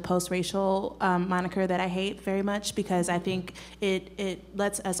mention the post-racial moniker that I hate very much, because I think it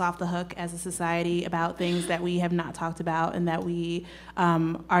lets us off the hook as a society about things that we have not talked about and that we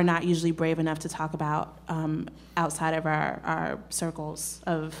are not usually brave enough to talk about outside of our circles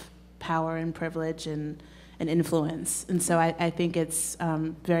of power and privilege and influence. And so I think it's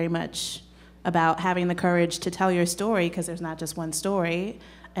very much about having the courage to tell your story, because there's not just one story,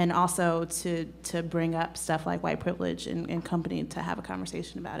 and also to bring up stuff like white privilege and company to have a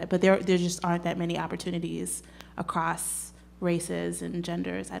conversation about it. But there just aren't that many opportunities across races and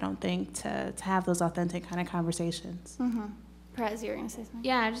genders, I don't think, to have those authentic kind of conversations. Mm-hmm. Perez, you were going to say something?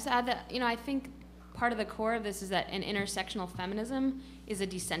 Yeah, I just add that, I think part of the core of this is that an intersectional feminism is a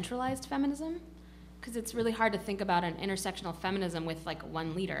decentralized feminism, because it's really hard to think about an intersectional feminism with like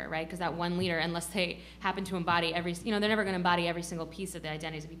one leader, right? Because that one leader, unless they happen to embody they're never going to embody every single piece of the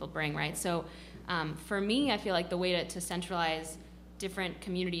identities that people bring, right? So for me, I feel like the way to centralize different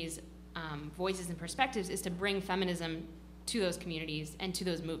communities' voices and perspectives is to bring feminism to those communities and to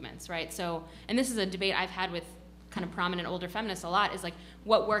those movements, right? So, and this is a debate I've had with kind of prominent older feminists a lot, is like,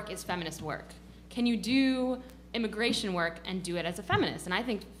 what work is feminist work? Can you do immigration work and do it as a feminist? And I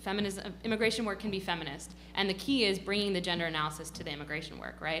think immigration work can be feminist. And the key is bringing the gender analysis to the immigration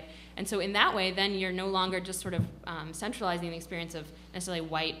work, right? And so in that way, then you're no longer just sort of centralizing the experience of necessarily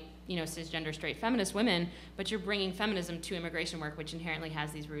white, cisgender, straight feminist women, but you're bringing feminism to immigration work, which inherently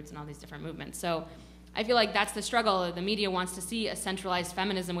has these roots in all these different movements. So I feel like that's the struggle. The media wants to see a centralized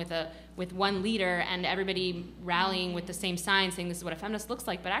feminism with one leader and everybody rallying with the same sign saying this is what a feminist looks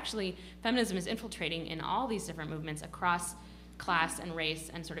like, but actually feminism is infiltrating in all these different movements across class and race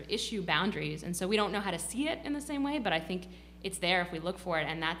and sort of issue boundaries. And so we don't know how to see it in the same way, but I think it's there if we look for it,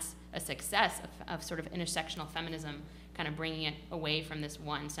 and that's a success of sort of intersectional feminism, kind of bringing it away from this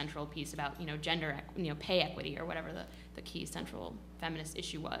one central piece about gender, pay equity or whatever the key central feminist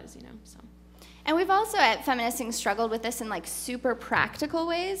issue was, so. And we've also at Feministing struggled with this in like super practical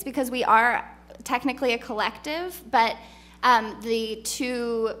ways, because we are technically a collective, but the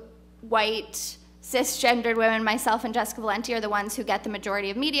two white cisgendered women, myself and Jessica Valenti, are the ones who get the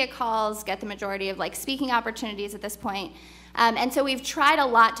majority of media calls, get the majority of like speaking opportunities at this point. And so we've tried a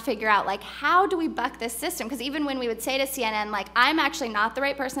lot to figure out, like, how do we buck this system? Because even when we would say to CNN, like, I'm actually not the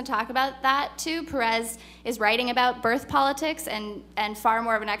right person to talk about that to. Perez is writing about birth politics and far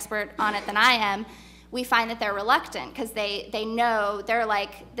more of an expert on it than I am. We find that they're reluctant because they know, they're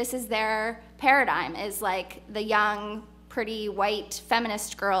like, this is their paradigm, is like the young, pretty, white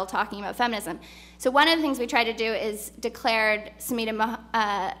feminist girl talking about feminism. So one of the things we tried to do is declared Samita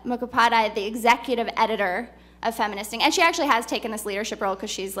Mukhopadhyay the executive editor of Feministing. And she actually has taken this leadership role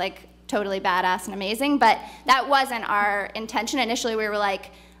because she's like totally badass and amazing, but that wasn't our intention. Initially we were like,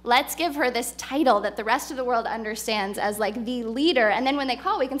 let's give her this title that the rest of the world understands as like the leader, and then when they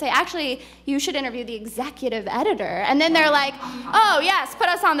call we can say, actually, you should interview the executive editor. And then they're like, oh yes, put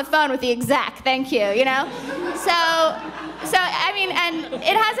us on the phone with the exec, thank you, So I mean, and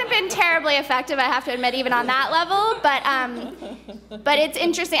it hasn't been terribly effective, I have to admit, even on that level, but it's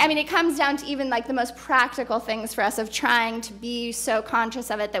interesting. I mean, it comes down to even like the most practical things for us of trying to be so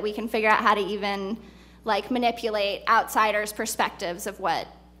conscious of it that we can figure out how to even like manipulate outsiders' perspectives of what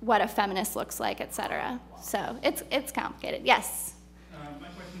a feminist looks like, etc. So it's complicated. Yes? My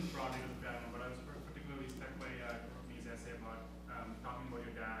question is broadly to the panel, but I was particularly struck by Courtney's essay about talking about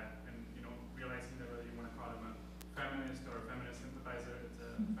your dad and realizing that whether you want to call him a feminist or a feminist sympathizer, it's a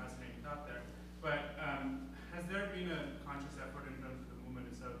fascinating thought there. But has there been a conscious effort in terms of the movement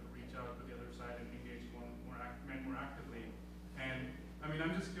itself to reach out to the other side and engage men more actively? And I mean,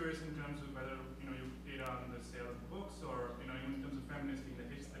 I'm just curious in terms of whether you data on the sale of books or even in terms of feminist being the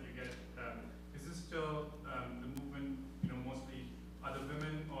hits that you get. Is this still the movement, mostly other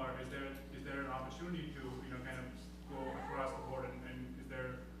women, or is there an opportunity to kind of go across the board and is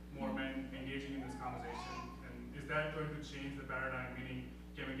there more men engaging in this conversation? And is that going to change the paradigm? Meaning,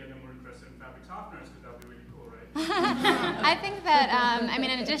 can we get them more interested in fabric softeners? Because that would be really cool, right? I think that, I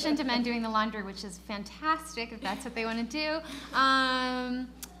mean, in addition to men doing the laundry, which is fantastic if that's what they want to do,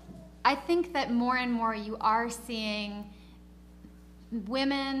 I think that more and more you are seeing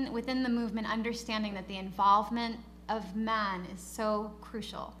women within the movement understanding that the involvement of men is so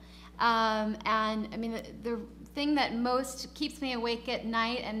crucial. And I mean, the thing that most keeps me awake at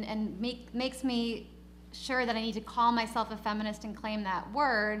night and makes me sure that I need to call myself a feminist and claim that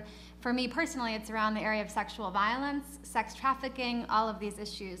word. For me personally, it's around the area of sexual violence, sex trafficking, all of these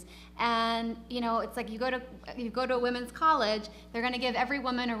issues. And it's like you go to a women's college, they're going to give every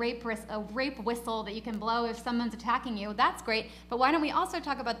woman a rape whistle that you can blow if someone's attacking you. That's great, but why don't we also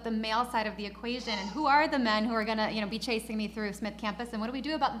talk about the male side of the equation, and who are the men who are going to be chasing me through Smith campus, and what do we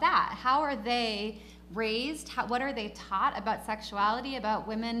do about that? How are they raised? What are they taught about sexuality, about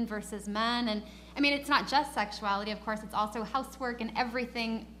women versus men? And I mean, it's not just sexuality, of course, it's also housework and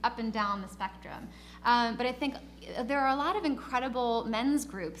everything up and down the spectrum. But I think there are a lot of incredible men's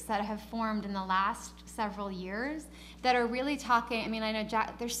groups that have formed in the last several years that are really talking, I mean, I know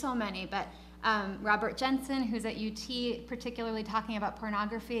there's so many, but Robert Jensen, who's at UT, particularly talking about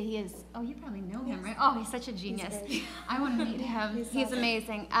pornography. He is, oh, you probably know him, right? Oh, he's such a genius. I want to meet him. He's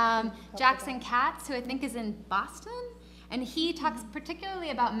amazing. Jackson Katz, who I think is in Boston, and he talks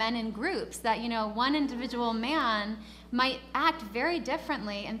particularly about men in groups, that one individual man might act very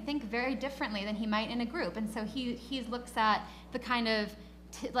differently and think very differently than he might in a group. And so he looks at the kind of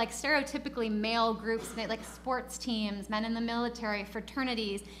like stereotypically male groups, like sports teams, men in the military,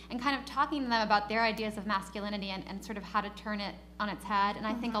 fraternities, and kind of talking to them about their ideas of masculinity and sort of how to turn it on its head. And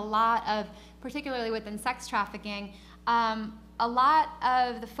I think a lot of, particularly within sex trafficking, a lot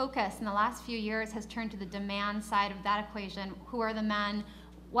of the focus in the last few years has turned to the demand side of that equation. Who are the men?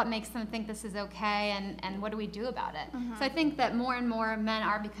 What makes them think this is okay, and what do we do about it? So I think that more and more men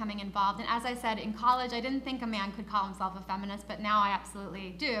are becoming involved. And as I said, in college, I didn't think a man could call himself a feminist, but now I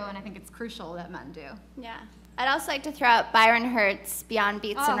absolutely do, and I think it's crucial that men do. Yeah. I'd also like to throw out Byron Hurt's Beyond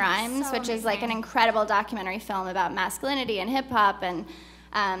Beats and Rhymes, which is like an incredible documentary film about masculinity and hip-hop and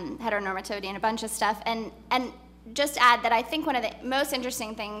heteronormativity and a bunch of stuff. And just add that I think one of the most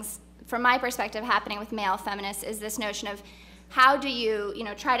interesting things, from my perspective, happening with male feminists is this notion of how do you,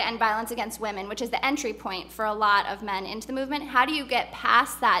 try to end violence against women, which is the entry point for a lot of men into the movement. How do you get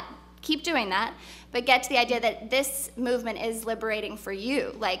past that, keep doing that, but get to the idea that this movement is liberating for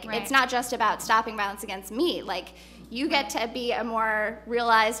you? Like, It's not just about stopping violence against me. Like, you get to be a more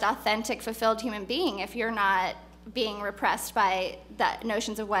realized, authentic, fulfilled human being if you're not being repressed by the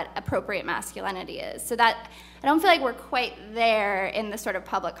notions of what appropriate masculinity is. So that, I don't feel like we're quite there in the sort of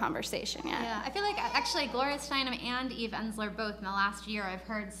public conversation yet. Yeah, I feel like actually Gloria Steinem and Eve Ensler both in the last year I've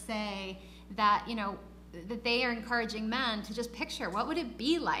heard say that, that they are encouraging men to just picture what would it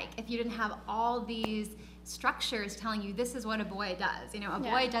be like if you didn't have all these structures telling you this is what a boy does. A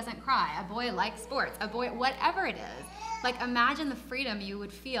boy doesn't cry, a boy likes sports, a boy, whatever it is. Like, imagine the freedom you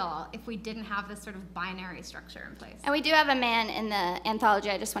would feel if we didn't have this sort of binary structure in place. And we do have a man in the anthology,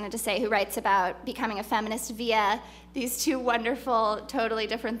 I just wanted to say, who writes about becoming a feminist via these two wonderful, totally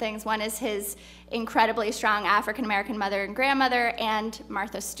different things. One is his incredibly strong African-American mother and grandmother, and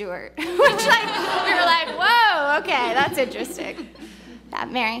Martha Stewart, which we were like, whoa, okay, that's interesting. Yeah,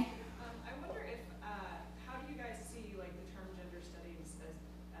 Mary?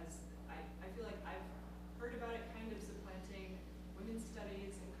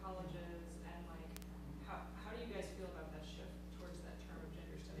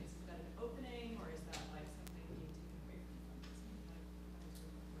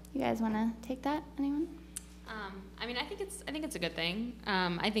 You guys want to take that? Anyone? I mean, I think it's a good thing.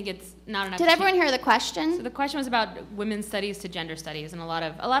 I think it's not enough. Did everyone hear the question? So the question was about women's studies to gender studies, and a lot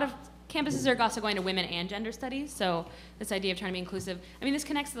of campuses are also going to women and gender studies. So this idea of trying to be inclusive. I mean, this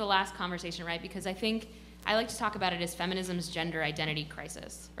connects to the last conversation, right? Because I think I like to talk about it as feminism's gender identity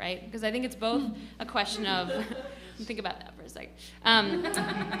crisis, right? Because I think it's both a question of think about that for a second.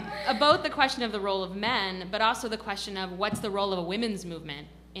 Both the question of the role of men, but also the question of what's the role of a women's movement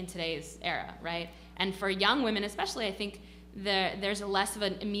in today's era, right? And for young women especially, I think there's a less of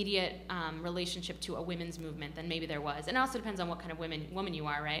an immediate relationship to a women's movement than maybe there was. And it also depends on what kind of woman you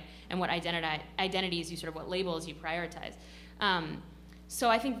are, right? And what identities you what labels you prioritize. So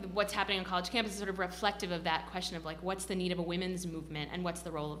I think what's happening on college campus is sort of reflective of that question of like, what's the need of a women's movement and what's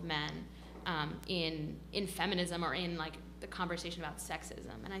the role of men in feminism or in like the conversation about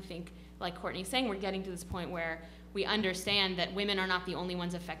sexism. And I think, like Courtney's saying, we're getting to this point where we understand that women are not the only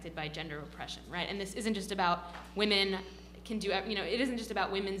ones affected by gender oppression, right? And this isn't just about women can do, it isn't just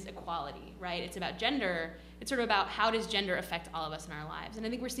about women's equality, right? It's about gender. It's sort of about how does gender affect all of us in our lives. And I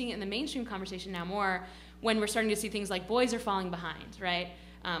think we're seeing it in the mainstream conversation now more when we're starting to see things like boys are falling behind, right?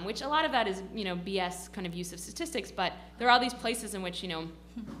 Which a lot of that is, BS kind of use of statistics, but there are all these places in which,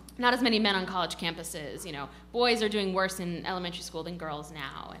 not as many men on college campuses, boys are doing worse in elementary school than girls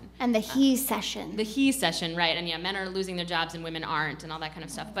now. And the he session. The he session, right, and yeah, men are losing their jobs and women aren't and all that kind of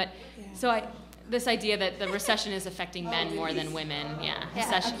stuff. But, so this idea that the recession is affecting men more than women. Yeah,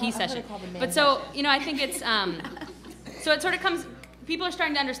 he-session. But I think it's, so it sort of comes, people are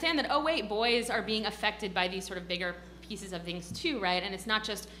starting to understand that, oh wait, boys are being affected by these sort of bigger pieces of things too, right? And it's not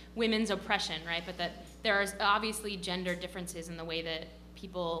just women's oppression, right? But that there are obviously gender differences in the way that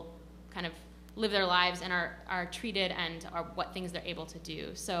people kind of live their lives and are treated and are what things they're able to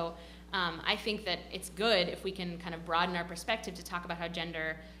do. So I think that it's good if we can kind of broaden our perspective to talk about how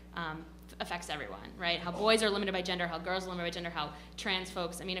gender affects everyone, right? How boys are limited by gender, how girls are limited by gender, how trans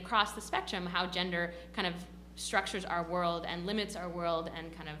folks, I mean, across the spectrum, how gender kind of structures our world and limits our world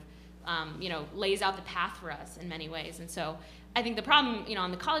and kind of, lays out the path for us in many ways. And so I think the problem,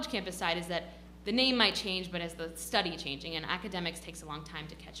 on the college campus side is that the name might change, but as the study changing, and academics takes a long time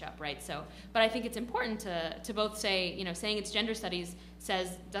to catch up, right? So, but I think it's important to both say, saying it's gender studies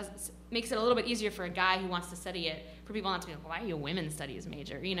makes it a little bit easier for a guy who wants to study it, for people not to be like, why are you a women's studies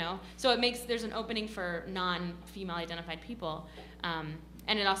major, So there's an opening for non-female identified people,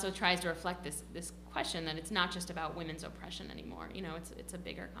 and it also tries to reflect this question that it's not just about women's oppression anymore, it's a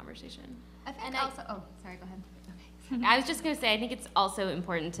bigger conversation. Sorry, go ahead. I was just going to say, I think it's also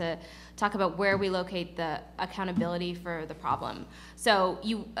important to talk about where we locate the accountability for the problem. So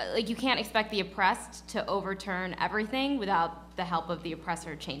you can't expect the oppressed to overturn everything without the help of the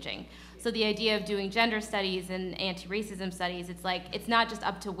oppressor changing. So the idea of doing gender studies and anti-racism studies, it's not just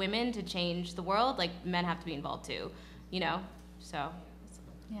up to women to change the world, men have to be involved too, so.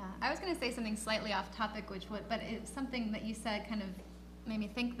 Yeah, I was going to say something slightly off topic, but it's something that you said kind of made me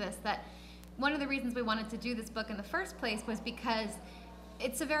think that one of the reasons we wanted to do this book in the first place was because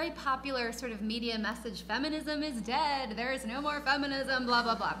it's a very popular sort of media message. Feminism is dead. There is no more feminism, blah,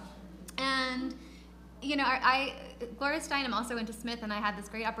 blah, blah. And, Gloria Steinem also went to Smith, and I had this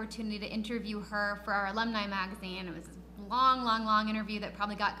great opportunity to interview her for our alumni magazine. It was this long interview that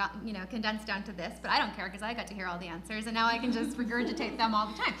probably got condensed down to this, but I don't care because I got to hear all the answers, and now I can just regurgitate them all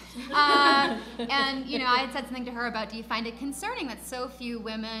the time. And I had said something to her about, do you find it concerning that so few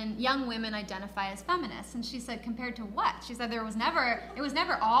young women identify as feminists? And she said, compared to what? She said it was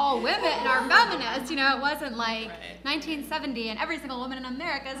never all women are feminists. It wasn't like 1970 and every single woman in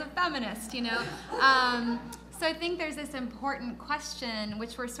America is a feminist. So I think there's this important question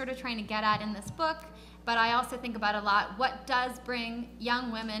which we're sort of trying to get at in this book. But I also think about a lot, what does bring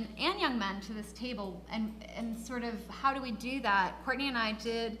young women and young men to this table, and sort of how do we do that? Courtney and I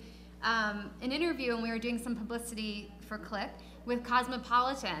did an interview, and we were doing some publicity for Click with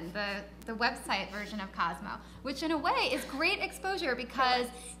Cosmopolitan, the website version of Cosmo, which in a way is great exposure because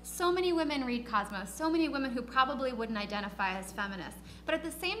so many women read Cosmo, so many women who probably wouldn't identify as feminists. But at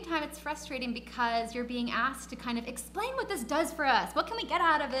the same time, it's frustrating because you're being asked to kind of explain what this does for us. What can we get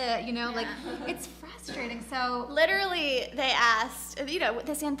out of it? It's frustrating. So literally, they asked,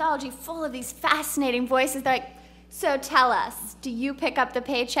 this anthology full of these fascinating voices. They're like, so tell us, do you pick up the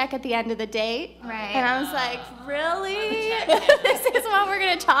paycheck at the end of the date? Right. And I was like, really? This is what we're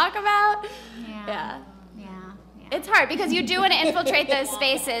going to talk about? Yeah. It's hard because you do want to infiltrate those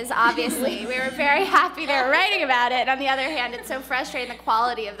spaces, obviously. We were very happy they were writing about it. On the other hand, it's so frustrating the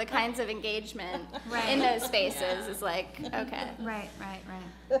quality of the kinds of engagement in those spaces is like, okay. Right.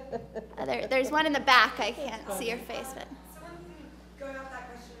 There's one in the back. I can't see your face, but. So going off that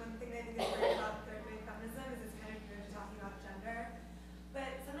question, one thing I think is great about third-wave feminism is it's kind of good to talking about gender.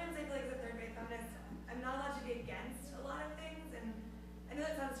 But sometimes I feel like as a third-wave feminist, I'm not allowed to be against a lot of things. And I know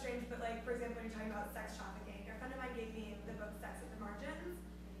that sounds strange, but for example, when you're talking about sex trafficking, gave me the book Sex at the Margins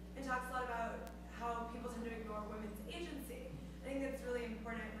and talks a lot about how people tend to ignore women's agency. I think that's really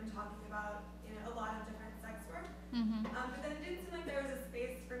important when talking about a lot of different sex work. But then it didn't seem like there was a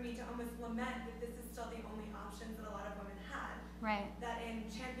space for me to almost lament that this is still the only options that a lot of women had. Right. That in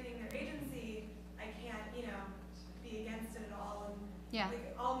championing their agency, I can't, be against it at all. And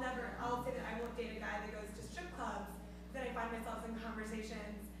I'll say that I won't date a guy that goes to strip clubs. Then I find myself in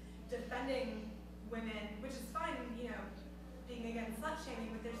conversations defending women, which is fine, being against slut shaming,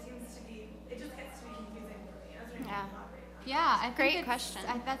 but there seems to be, it just gets to be confusing for me. I was wondering if you could elaborate on that. Yeah, I think great question.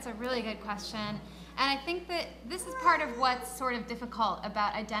 That's a really good question. And I think that this is part of what's sort of difficult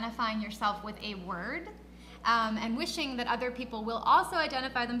about identifying yourself with a word and wishing that other people will also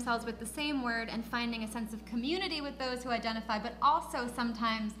identify themselves with the same word and finding a sense of community with those who identify, but also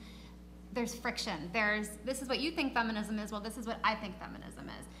sometimes there's friction. This is what you think feminism is, well, this is what I think feminism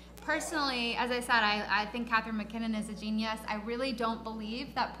is. Personally, as I said, I think Catherine McKinnon is a genius. I really don't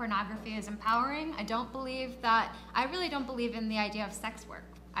believe that pornography is empowering. I really don't believe in the idea of sex work.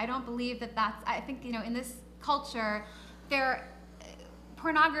 I don't believe I think, in this culture,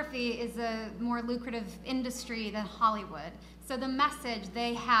 pornography is a more lucrative industry than Hollywood. So the message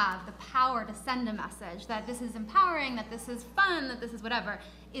they have, the power to send a message that this is empowering, that this is fun, that this is whatever,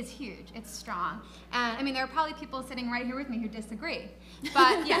 is huge. It's strong. And I mean, there are probably people sitting right here with me who disagree.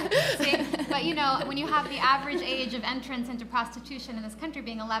 But yeah, see? But you know, when you have the average age of entrance into prostitution in this country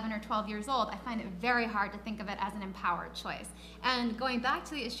being 11 or 12 years old, I find it very hard to think of it as an empowered choice. And going back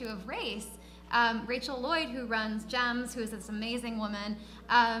to the issue of race, Rachel Lloyd, who runs GEMS, who is this amazing woman,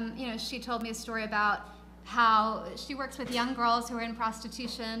 you know, she told me a story about how she works with young girls who are in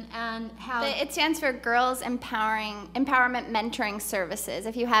prostitution and how... It stands for Girls Empowerment Mentoring Services.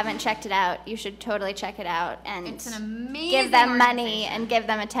 If you haven't checked it out, you should totally check it out and it's an amazing give them money and give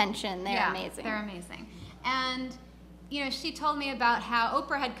them attention. They're amazing. They're amazing. And, you know, she told me about how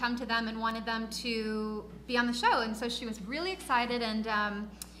Oprah had come to them and wanted them to be on the show, and so she was really excited, and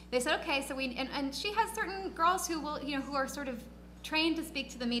they said, okay, so and she has certain girls who will, you know, who are sort of trained to speak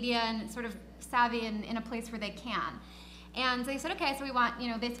to the media and sort of savvy in a place where they can. And they said, okay, so we want, you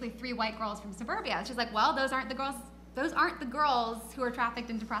know, basically 3 white girls from suburbia. She's like, well, those aren't the girls who are trafficked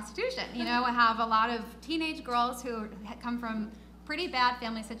into prostitution. You know, I have a lot of teenage girls who come from pretty bad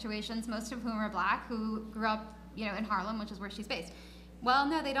family situations, most of whom are black, who grew up, you know, in Harlem, which is where she's based. Well,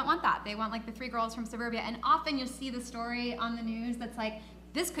 no, they don't want that. They want like the 3 girls from suburbia. And often you'll see the story on the news that's like,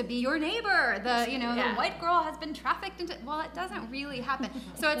 this could be your neighbor. The, you know, the white girl has been trafficked into, well, it doesn't really happen.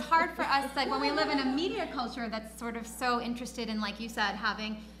 So it's hard for us, like when we live in a media culture that's sort of so interested in, like you said,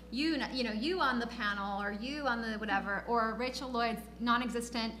 having you know, you on the panel or you on the whatever, or Rachel Lloyd's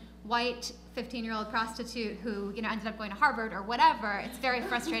non-existent white 15-year-old prostitute who, you know, ended up going to Harvard or whatever. It's very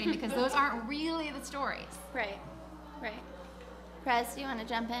frustrating because those aren't really the stories. Right, right. Perez, do you want to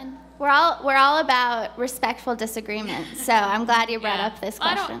jump in? We're all about respectful disagreement, so I'm glad you brought up this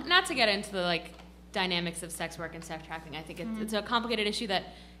question. Not to get into the like dynamics of sex work and sex trafficking. I think it's a complicated issue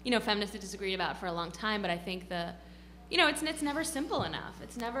that, you know, feminists have disagreed about for a long time. But I think you know, it's never simple enough.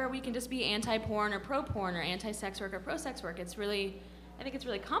 It's never we can just be anti-porn or pro-porn or anti-sex work or pro-sex work. It's really, I think it's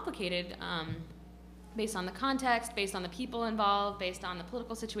really complicated. Based on the context, based on the people involved, based on the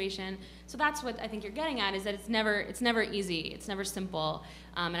political situation. So that's what I think you're getting at, is that it's never easy, it's never simple.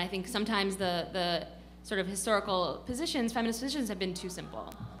 And I think sometimes the sort of historical positions, feminist positions, have been too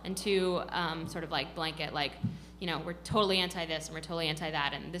simple and too sort of like blanket, like, you know, we're totally anti this and we're totally anti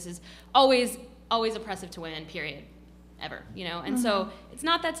that, and this is always oppressive to women, period, ever, you know? And so it's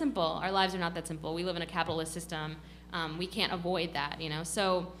not that simple. Our lives are not that simple. We live in a capitalist system. We can't avoid that, you know?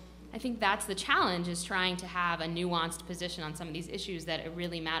 So I think that's the challenge, is trying to have a nuanced position on some of these issues, that it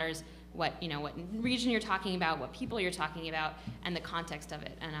really matters what, you know, what region you're talking about, what people you're talking about, and the context of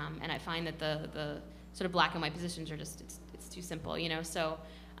it. And I find that the sort of black and white positions are just, it's too simple, you know? So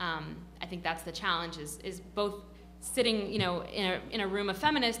I think that's the challenge, is both sitting, you know, in a room of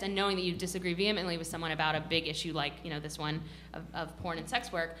feminists and knowing that you disagree vehemently with someone about a big issue like, you know, this one of porn and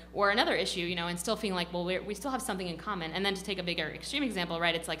sex work, or another issue, you know, and still feeling like, well, we still have something in common. And then to take a bigger extreme example,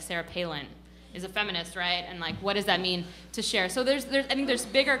 right, it's like Sarah Palin is a feminist, right? And like, what does that mean to share? So I think there's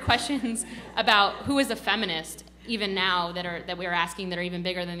bigger questions about who is a feminist even now that we're asking, that are even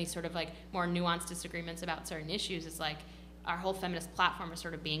bigger than these sort of like more nuanced disagreements about certain issues. It's like our whole feminist platform is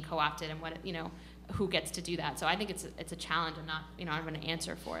sort of being co-opted, and what, you know, who gets to do that. So I think it's a challenge. I'm not, you know, I'm going to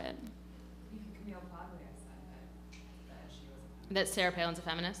answer for it. That Sarah Palin's a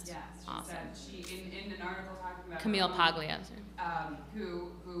feminist? Yes, she awesome. said, in an article talking about Camille Paglia.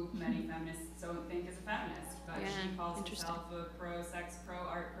 Who many feminists don't think is a feminist, but she calls herself a pro-sex,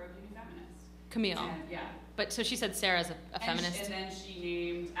 pro-art, pro-beauty feminist. Camille. And, yeah. But so she said Sarah's a feminist? And then she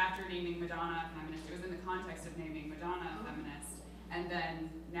named, after naming Madonna a feminist, it was in the context of naming Madonna a feminist, and then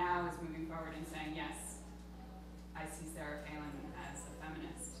now is moving forward and saying, yes, I see Sarah Palin as a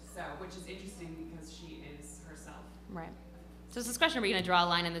feminist. So, which is interesting because she is herself. Right. So it's this question: are we going to draw a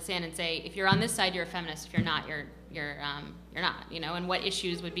line in the sand and say, if you're on this side, you're a feminist. If you're not, you're not. You know, and what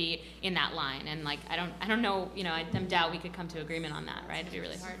issues would be in that line? And like, I don't know. You know, I doubt we could come to agreement on that. Right? It'd be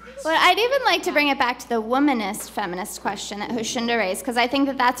really hard. Well, I'd even like to bring it back to the womanist feminist question that Joshunda raised, because I think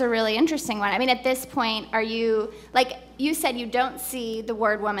that that's a really interesting one. I mean, at this point, are you, like you said, you don't see the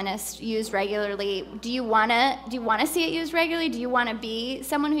word womanist used regularly. Do you wanna see it used regularly? Do you want to be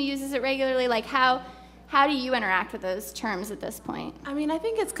someone who uses it regularly? Like, how do you interact with those terms at this point? I mean, I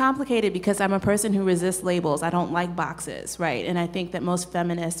think it's complicated because I'm a person who resists labels. I don't like boxes, right? And I think that most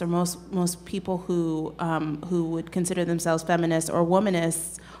feminists, or most people who would consider themselves feminists or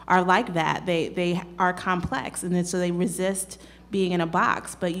womanists, are like that. They are complex, and so they resist being in a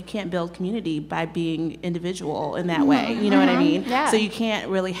box. But you can't build community by being individual in that way. You know what I mean? Yeah. So you can't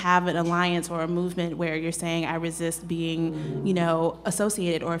really have an alliance or a movement where you're saying, I resist being, you know,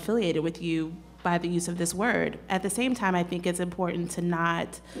 associated or affiliated with you by the use of this word. At the same time, I think it's important to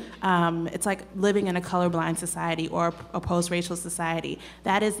not, it's like living in a colorblind society or a post-racial society.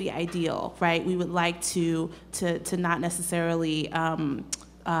 That is the ideal, right? We would like to not necessarily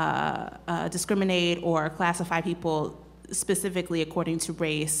discriminate or classify people specifically according to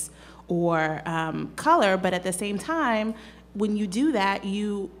race or color, but at the same time, when you do that,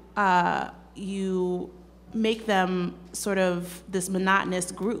 you make them sort of this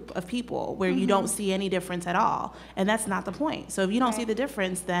monotonous group of people where you don't see any difference at all. And that's not the point. So if you don't see the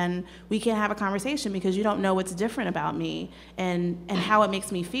difference, then we can't have a conversation because you don't know what's different about me and how it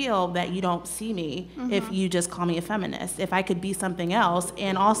makes me feel that you don't see me if you just call me a feminist. If I could be something else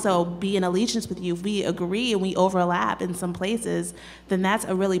and also be in allegiance with you, if we agree and we overlap in some places, then that's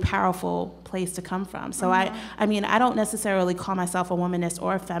a really powerful place to come from. So I mean, I don't necessarily call myself a womanist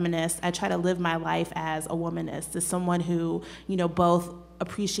or a feminist. I try to live my life as a womanist, as someone who, you know, both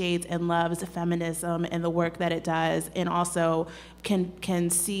appreciates and loves feminism and the work that it does, and also can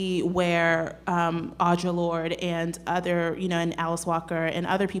see where Audre Lorde and other, you know, and Alice Walker and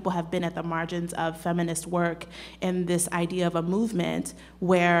other people have been at the margins of feminist work, and this idea of a movement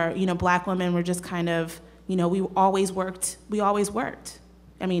where, you know, Black women were just kind of, you know, we always worked.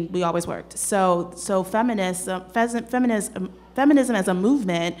 I mean, we always worked. So feminism as a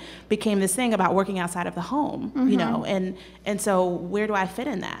movement became this thing about working outside of the home, you know, and so where do I fit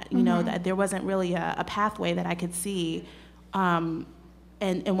in that? You know, that there wasn't really a pathway that I could see. And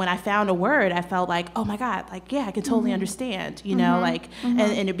when I found a word, I felt like, oh my God, like, yeah, I can totally understand, you know, like,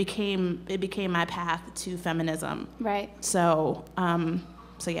 and it became my path to feminism. Right. So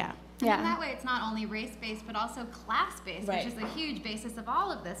yeah. Yeah. And that way it's not only race-based, but also class-based, Right. which is a huge basis of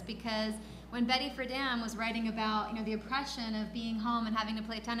all of this, because when Betty Friedan was writing about, you know, the oppression of being home and having to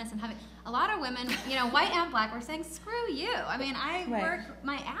play tennis and having, a lot of women, you know, white and Black, were saying, screw you. I mean, I work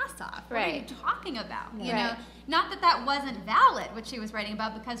my ass off. What are you talking about? You know, not that that wasn't valid, what she was writing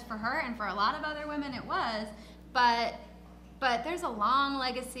about, because for her and for a lot of other women it was, but there's a long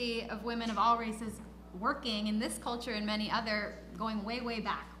legacy of women of all races working in this culture and many other, going way, way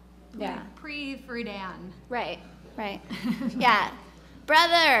back. Yeah. Pre-Friedan. Right. Yeah.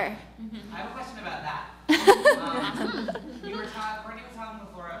 Brother. I have a question about that. Courtney was talking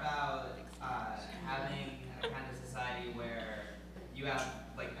before about having a kind of society where you have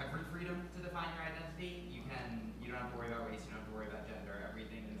like every freedom to define your identity. You don't have to worry about race. You don't have to worry about gender.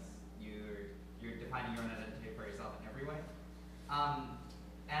 Everything is you're defining your own identity for yourself in every way.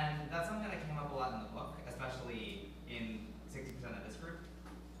 And that's something that came up a lot in the book, especially in 60% of this group.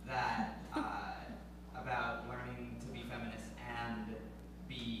 That about learning to be feminist and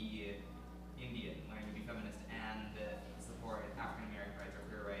be Indian, learning to be feminist and support African American rights or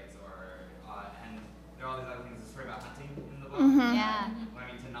queer rights, or and there are all these other things. There's a story about hunting in the book. Yeah.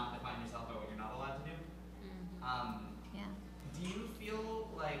 Learning to not define yourself by what you're not allowed to do. Yeah. Do you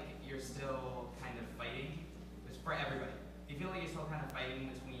feel like you're still kind of fighting? It's for everybody. Do you feel like you're still kind of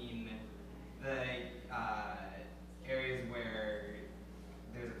fighting between the areas where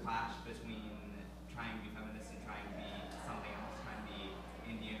there's a clash between trying to be feminist and trying to be something else, trying to be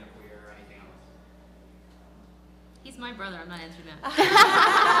Indian or queer or anything else? He's my brother. I'm not answering that.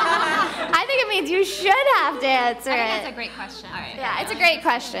 I think it means you should have to answer it. I think that's a great question. All right. Yeah, it's a great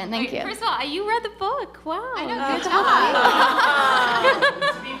question. Thank you. First of all, you read the book. Wow. I know. Good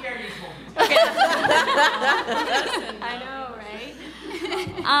job. To be fair, you told me. Okay. I know, right?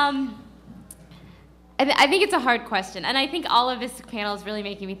 I think it's a hard question, and I think all of this panel is really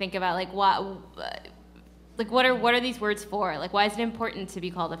making me think about what are these words for? Like, why is it important to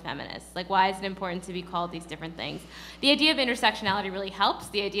be called a feminist? Like, why is it important to be called these different things? The idea of intersectionality really helps.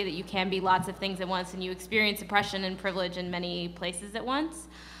 The idea that you can be lots of things at once and you experience oppression and privilege in many places at once.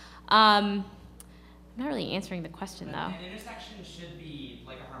 I'm not really answering the question though. An intersection should be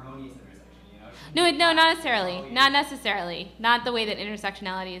like a harmonious intersection, you know? No, not necessarily. Not necessarily. Not the way that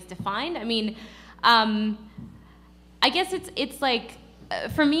intersectionality is defined. I mean, I guess it's like,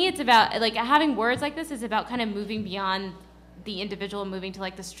 for me, it's about, like, having words like this is about kind of moving beyond the individual, moving to,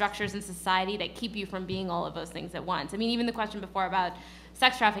 like, the structures in society that keep you from being all of those things at once. I mean, even the question before about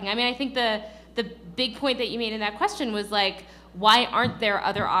sex trafficking, I mean, I think the big point that you made in that question was, like, why aren't there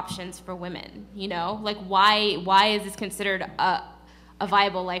other options for women, you know? Like, why is this considered a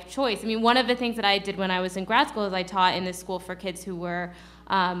viable life choice? I mean, one of the things that I did when I was in grad school is I taught in this school for kids who were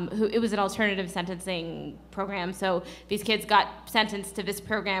it was an alternative sentencing program. So these kids got sentenced to this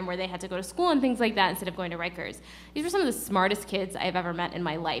program where they had to go to school and things like that instead of going to Rikers. These were some of the smartest kids I've ever met in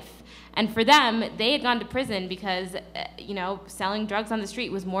my life. And for them, they had gone to prison because, you know, selling drugs on the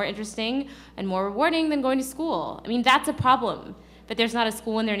street was more interesting and more rewarding than going to school. I mean, that's a problem. but there's not a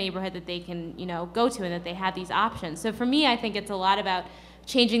school in their neighborhood that they can, you know, go to and that they have these options. So for me, I think it's a lot about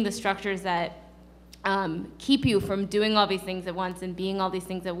changing the structures that keep you from doing all these things at once and being all these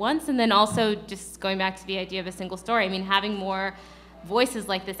things at once, and then also just going back to the idea of a single story. I mean, having more voices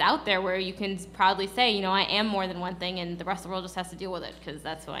like this out there where you can proudly say, you know, I am more than one thing, and the rest of the world just has to deal with it because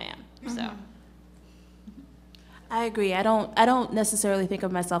that's who I am. So. I agree. I don't necessarily think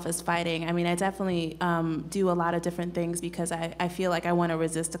of myself as fighting. I mean, I definitely do a lot of different things because I feel like I want to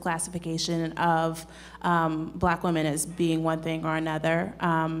resist the classification of Black women as being one thing or another.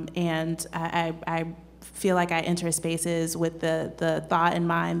 And I feel like I enter spaces with the thought in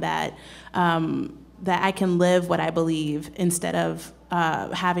mind that that I can live what I believe instead of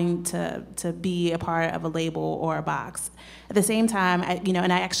having to be a part of a label or a box. At the same time,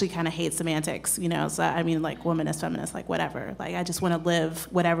 and I actually kind of hate semantics, so I mean, like, womanist, feminist, like, whatever. Like, I just want to live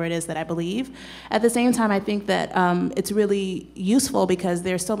whatever it is that I believe. At the same time, I think that it's really useful because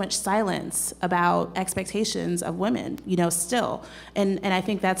there's so much silence about expectations of women, still. And I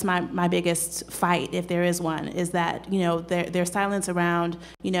think that's my biggest fight, if there is one, is that, there's silence around,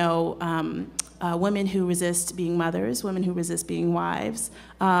 women who resist being mothers, women who resist being wives,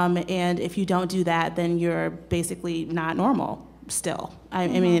 and if you don't do that, then you're basically not normal still. I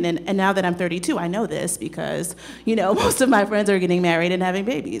mean, and now that I'm 32, I know this because, most of my friends are getting married and having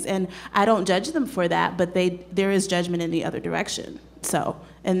babies, and I don't judge them for that, but there is judgment in the other direction. So,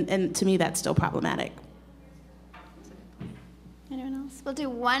 and to me, that's still problematic. Anyone else? We'll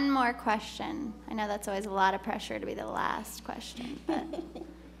do one more question. I know that's always a lot of pressure to be the last question, but...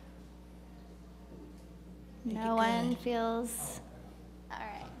 No one feels... All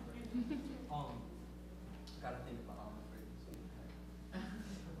right. Gotta think about all my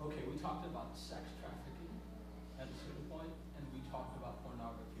Okay, we talked about sex trafficking at a certain point, and we talked about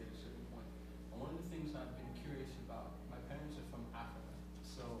pornography at a certain point. And one of the things I've been curious about, my parents are from Africa,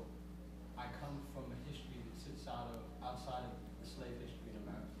 so I come from a history that sits outside of the slave history in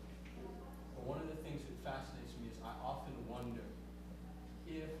America. But one of the things that fascinates me is I often wonder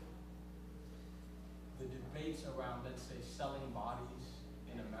if the debates around, let's say, selling bodies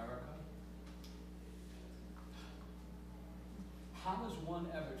in America, how does one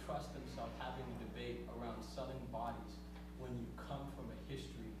ever trust themselves having a debate around selling bodies when you come from a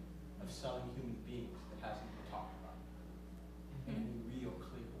history of selling human beings that hasn't been talked about in any real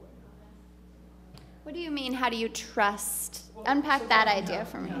clear way? What do you mean, how do you trust? Unpack that idea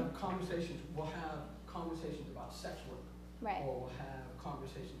for me. We'll have conversations about sex work. Right. Or we'll have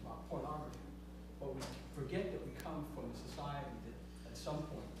conversations about pornography. But we forget that we come from a society that at some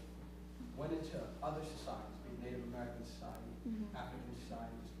point went into other societies, be it Native American society, African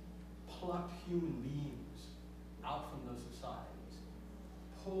societies, plucked human beings out from those societies,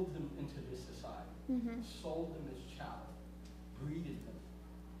 pulled them into this society, sold them as chattel, breeded them,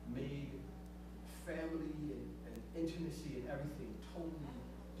 made family and intimacy and everything totally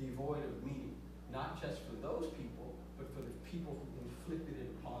devoid of meaning, not just for those people, but for the people who inflicted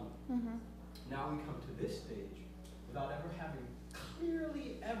it upon them. Now we come to this stage without ever having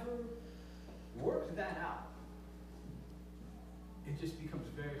clearly ever worked that out. It just becomes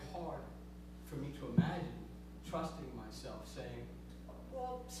very hard for me to imagine trusting myself, saying,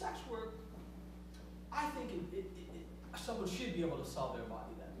 well, sex work, I think someone should be able to sell their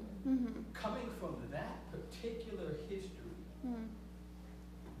body that way. Coming from that particular history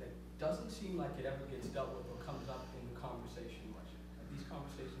that doesn't seem like it ever gets dealt with or comes up in the conversation much. These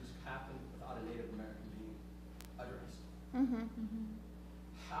conversations happen without a Native American being addressed.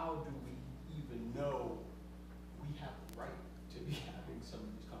 How do we even know we have the right to be having some of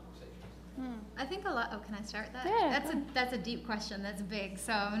these conversations? I think a lot. Oh, can I start that? Yeah. That's a deep question. That's big.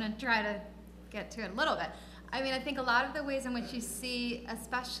 So I'm going to try to get to it a little bit. I mean, I think a lot of the ways in which you see,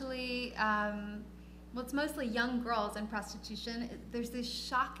 especially, well, it's mostly young girls in prostitution. There's this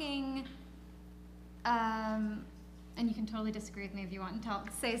shocking. And you can totally disagree with me if you want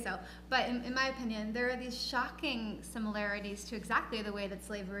and say so. But in my opinion, there are these shocking similarities to exactly the way that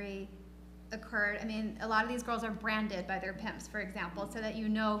slavery occurred. I mean, a lot of these girls are branded by their pimps, for example, so that you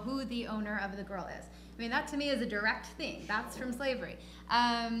know who the owner of the girl is. I mean, that to me is a direct thing. That's from slavery.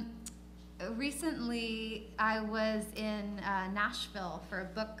 Recently, I was in Nashville for a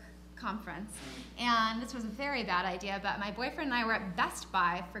book conference, and this was a very bad idea, but my boyfriend and I were at Best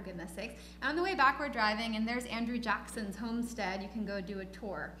Buy, for goodness sakes, and on the way back we're driving, and there's Andrew Jackson's homestead. You can go do a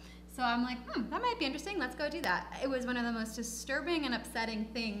tour. So I'm like, that might be interesting, let's go do that. It was one of the most disturbing and upsetting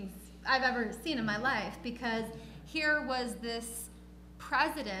things I've ever seen in my life, because here was this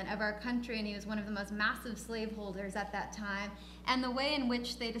president of our country, and he was one of the most massive slaveholders at that time, and the way in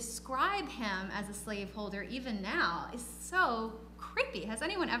which they describe him as a slaveholder even now is so creepy. Has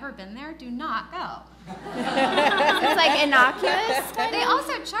anyone ever been there? Do not go. It's like innocuous. They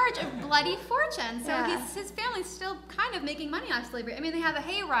also charge a bloody fortune. So Yeah. his family's still kind of making money off slavery. I mean, they have a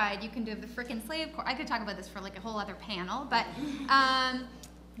hayride. You can do the frickin' slave court. I could talk about this for like a whole other panel, but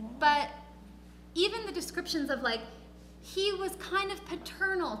even the descriptions of like, he was kind of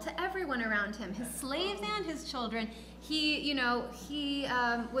paternal to everyone around him, his slaves and his children. He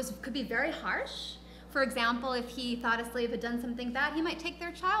could be very harsh. For example, if he thought a slave had done something bad, he might take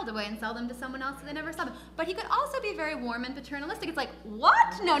their child away and sell them to someone else so they never saw them. But he could also be very warm and paternalistic. It's like,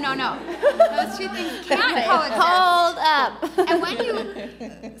 what? No. Those two things can't coexist. Hold up. And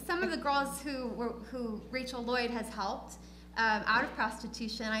when some of the girls who Rachel Lloyd has helped out of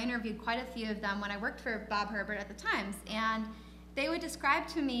prostitution, I interviewed quite a few of them when I worked for Bob Herbert at the Times, and they would describe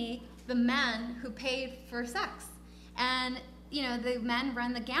to me the men who paid for sex. And the men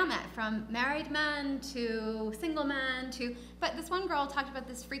run the gamut from married men to single men but this one girl talked about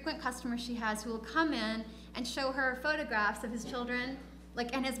this frequent customer she has who will come in and show her photographs of his children,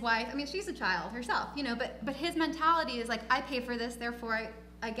 like, and his wife. I mean, she's a child herself, but his mentality is like, I pay for this, therefore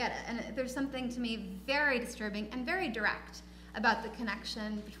I get it. And there's something to me very disturbing and very direct about the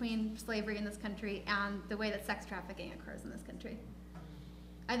connection between slavery in this country and the way that sex trafficking occurs in this country.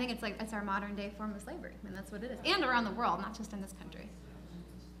 I think it's our modern day form of slavery, and that's what it is. And around the world, not just in this country.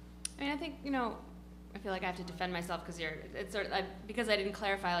 I mean, I think, I feel like I have to defend myself because I didn't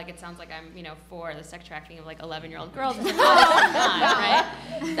clarify, like, it sounds like I'm, for the sex trafficking of, like, 11-year-old girls. It's not, right?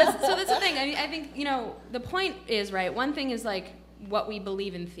 So that's the thing. I mean, I think, the point is, right, one thing is, like, what we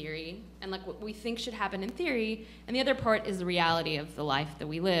believe in theory and, like, what we think should happen in theory, and the other part is the reality of the life that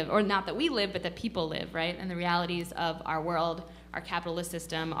we live, or not that we live, but that people live, right? And the realities of our world, our capitalist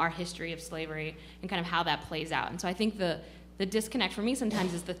system, our history of slavery, and kind of how that plays out. And so I think the disconnect for me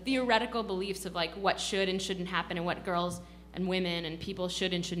sometimes is the theoretical beliefs of like what should and shouldn't happen and what girls and women and people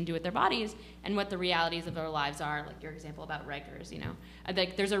should and shouldn't do with their bodies, and what the realities of their lives are, like your example about Rikers,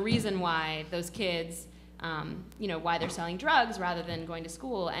 Like there's a reason why those kids, why they're selling drugs rather than going to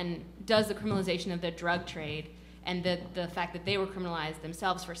school, and does the criminalization of the drug trade and the fact that they were criminalized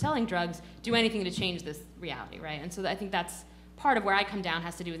themselves for selling drugs do anything to change this reality, right? And so I think that's part of where I come down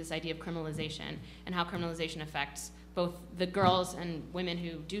has to do with this idea of criminalization and how criminalization affects both the girls and women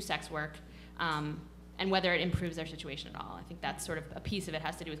who do sex work, and whether it improves their situation at all. I think that's sort of a piece of it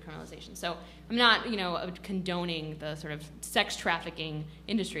has to do with criminalization. So I'm not, condoning the sort of sex trafficking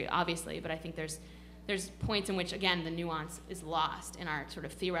industry, obviously, but I think there's points in which, again, the nuance is lost in our sort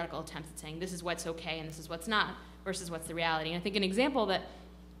of theoretical attempts at saying this is what's okay and this is what's not versus what's the reality. And I think an example that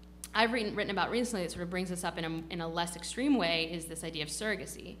I've written about recently that sort of brings this up in a less extreme way is this idea of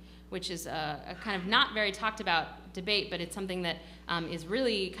surrogacy, which is a kind of not very talked about debate, but it's something that is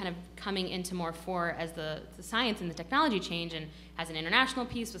really kind of coming into more fore as the science and the technology change, and has an international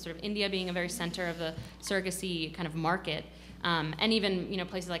piece with sort of India being a very center of the surrogacy kind of market, and even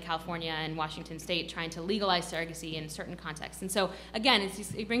places like California and Washington State trying to legalize surrogacy in certain contexts. And so again,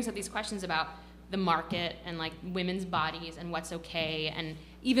 it brings up these questions about the market and like women's bodies and what's okay, and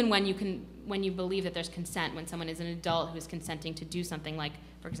even when you believe that there's consent, when someone is an adult who is consenting to do something like,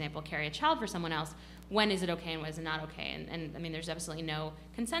 for example, carry a child for someone else, when is it okay and when is it not okay? And I mean, there's absolutely no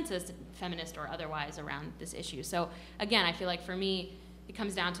consensus, feminist or otherwise, around this issue. So again, I feel like for me, it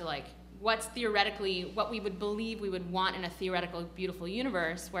comes down to like, what's theoretically, what we would believe we would want in a theoretical, beautiful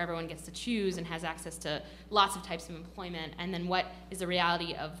universe where everyone gets to choose and has access to lots of types of employment, and then what is the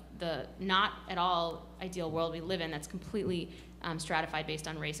reality of the not at all ideal world we live in that's completely stratified based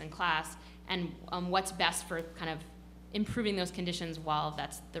on race and class, and what's best for kind of improving those conditions while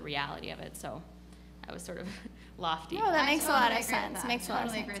that's the reality of it. So that was sort of lofty. No, that makes a lot of sense. Makes a lot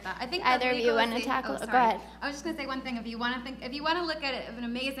of sense. I totally agree with that. I think either of you want to tackle. Go ahead. I was just going to say one thing. If you want to look at it of an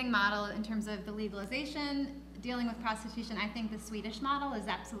amazing model in terms of the legalization dealing with prostitution, I think the Swedish model is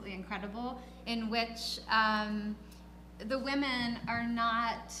absolutely incredible, in which the women are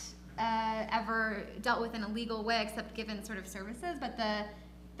not ever dealt with in a legal way except given sort of services, but the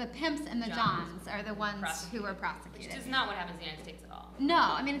pimps and the Johns are the ones who are prosecuted. Which is not what happens in the United States at all. No,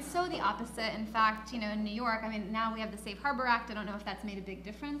 I mean, it's so the opposite. In fact, in New York, I mean, now we have the Safe Harbor Act. I don't know if that's made a big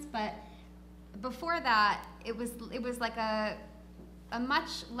difference, but before that, it was like a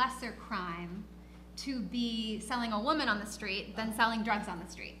much lesser crime to be selling a woman on the street than selling drugs on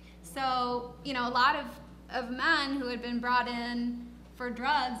the street. So, a lot of men who had been brought in for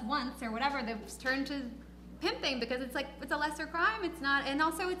drugs once or whatever, they've turned to pimping because it's a lesser crime. It's not, and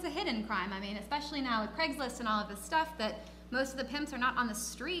also it's a hidden crime. I mean, especially now with Craigslist and all of this stuff, that most of the pimps are not on the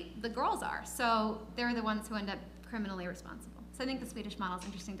street, the girls are. So they're the ones who end up criminally responsible. So I think the Swedish model is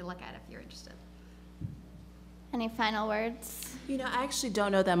interesting to look at if you're interested. Any final words? You know, I actually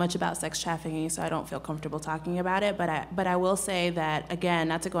don't know that much about sex trafficking, so I don't feel comfortable talking about it. But I will say that, again,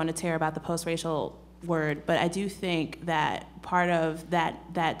 not to go on a tear about the post-racial word, but I do think that part of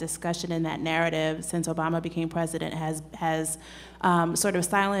that discussion and that narrative since Obama became president has sort of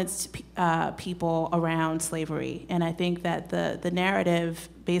silenced people around slavery. And I think that the narrative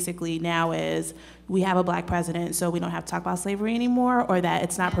basically now is we have a black president, so we don't have to talk about slavery anymore, or that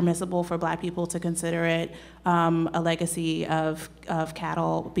it's not permissible for black people to consider it a legacy of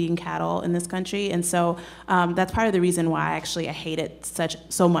cattle, being cattle in this country. And so that's part of the reason why actually I hate it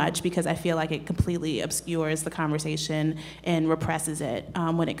so much, because I feel like it completely obscures the conversation and represses it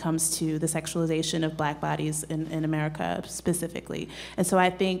when it comes to the sexualization of black bodies in America specifically. And so I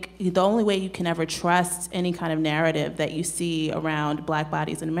think the only way you can ever trust any kind of narrative that you see around black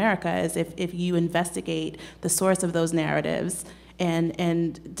bodies in America is if you investigate the source of those narratives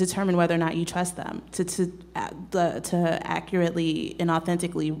and determine whether or not you trust them to accurately and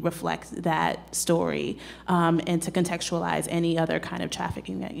authentically reflect that story and to contextualize any other kind of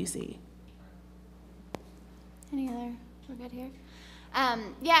trafficking that you see. Any other? We're good here.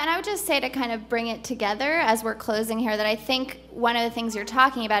 Yeah, and I would just say to kind of bring it together as we're closing here that I think one of the things you're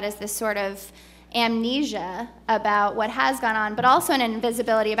talking about is this sort of amnesia about what has gone on, but also an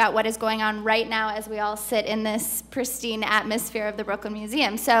invisibility about what is going on right now as we all sit in this pristine atmosphere of the Brooklyn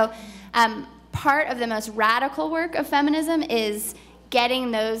Museum. So part of the most radical work of feminism is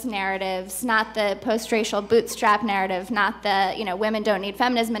getting those narratives, not the post-racial bootstrap narrative, not the, you know, women don't need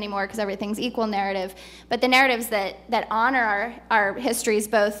feminism anymore because everything's equal narrative, but the narratives that honor our histories,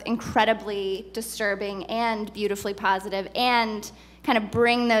 both incredibly disturbing and beautifully positive, and kind of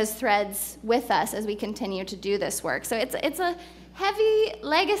bring those threads with us as we continue to do this work. So it's a heavy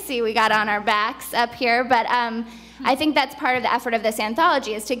legacy we got on our backs up here, but I think that's part of the effort of this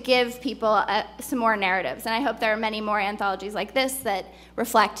anthology, is to give people some more narratives. And I hope there are many more anthologies like this that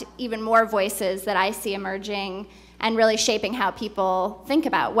reflect even more voices that I see emerging and really shaping how people think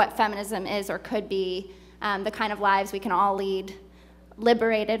about what feminism is or could be, the kind of lives we can all lead,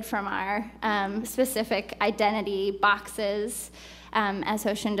 liberated from our specific identity boxes, as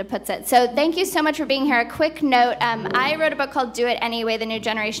Joshunda puts it. So thank you so much for being here. A quick note, I wrote a book called Do It Anyway, The New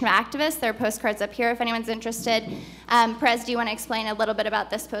Generation of Activists. There are postcards up here if anyone's interested. Perez, do you want to explain a little bit about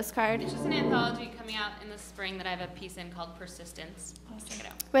this postcard? It's just an anthology coming out in the spring that I have a piece in called Persistence. Check it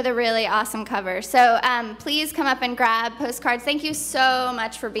out. With a really awesome cover. So please come up and grab postcards. Thank you so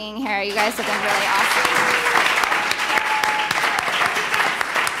much for being here. You guys have been really awesome.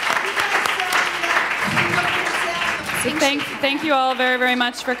 So thank you all very, very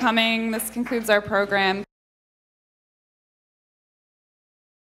much for coming. This concludes our program.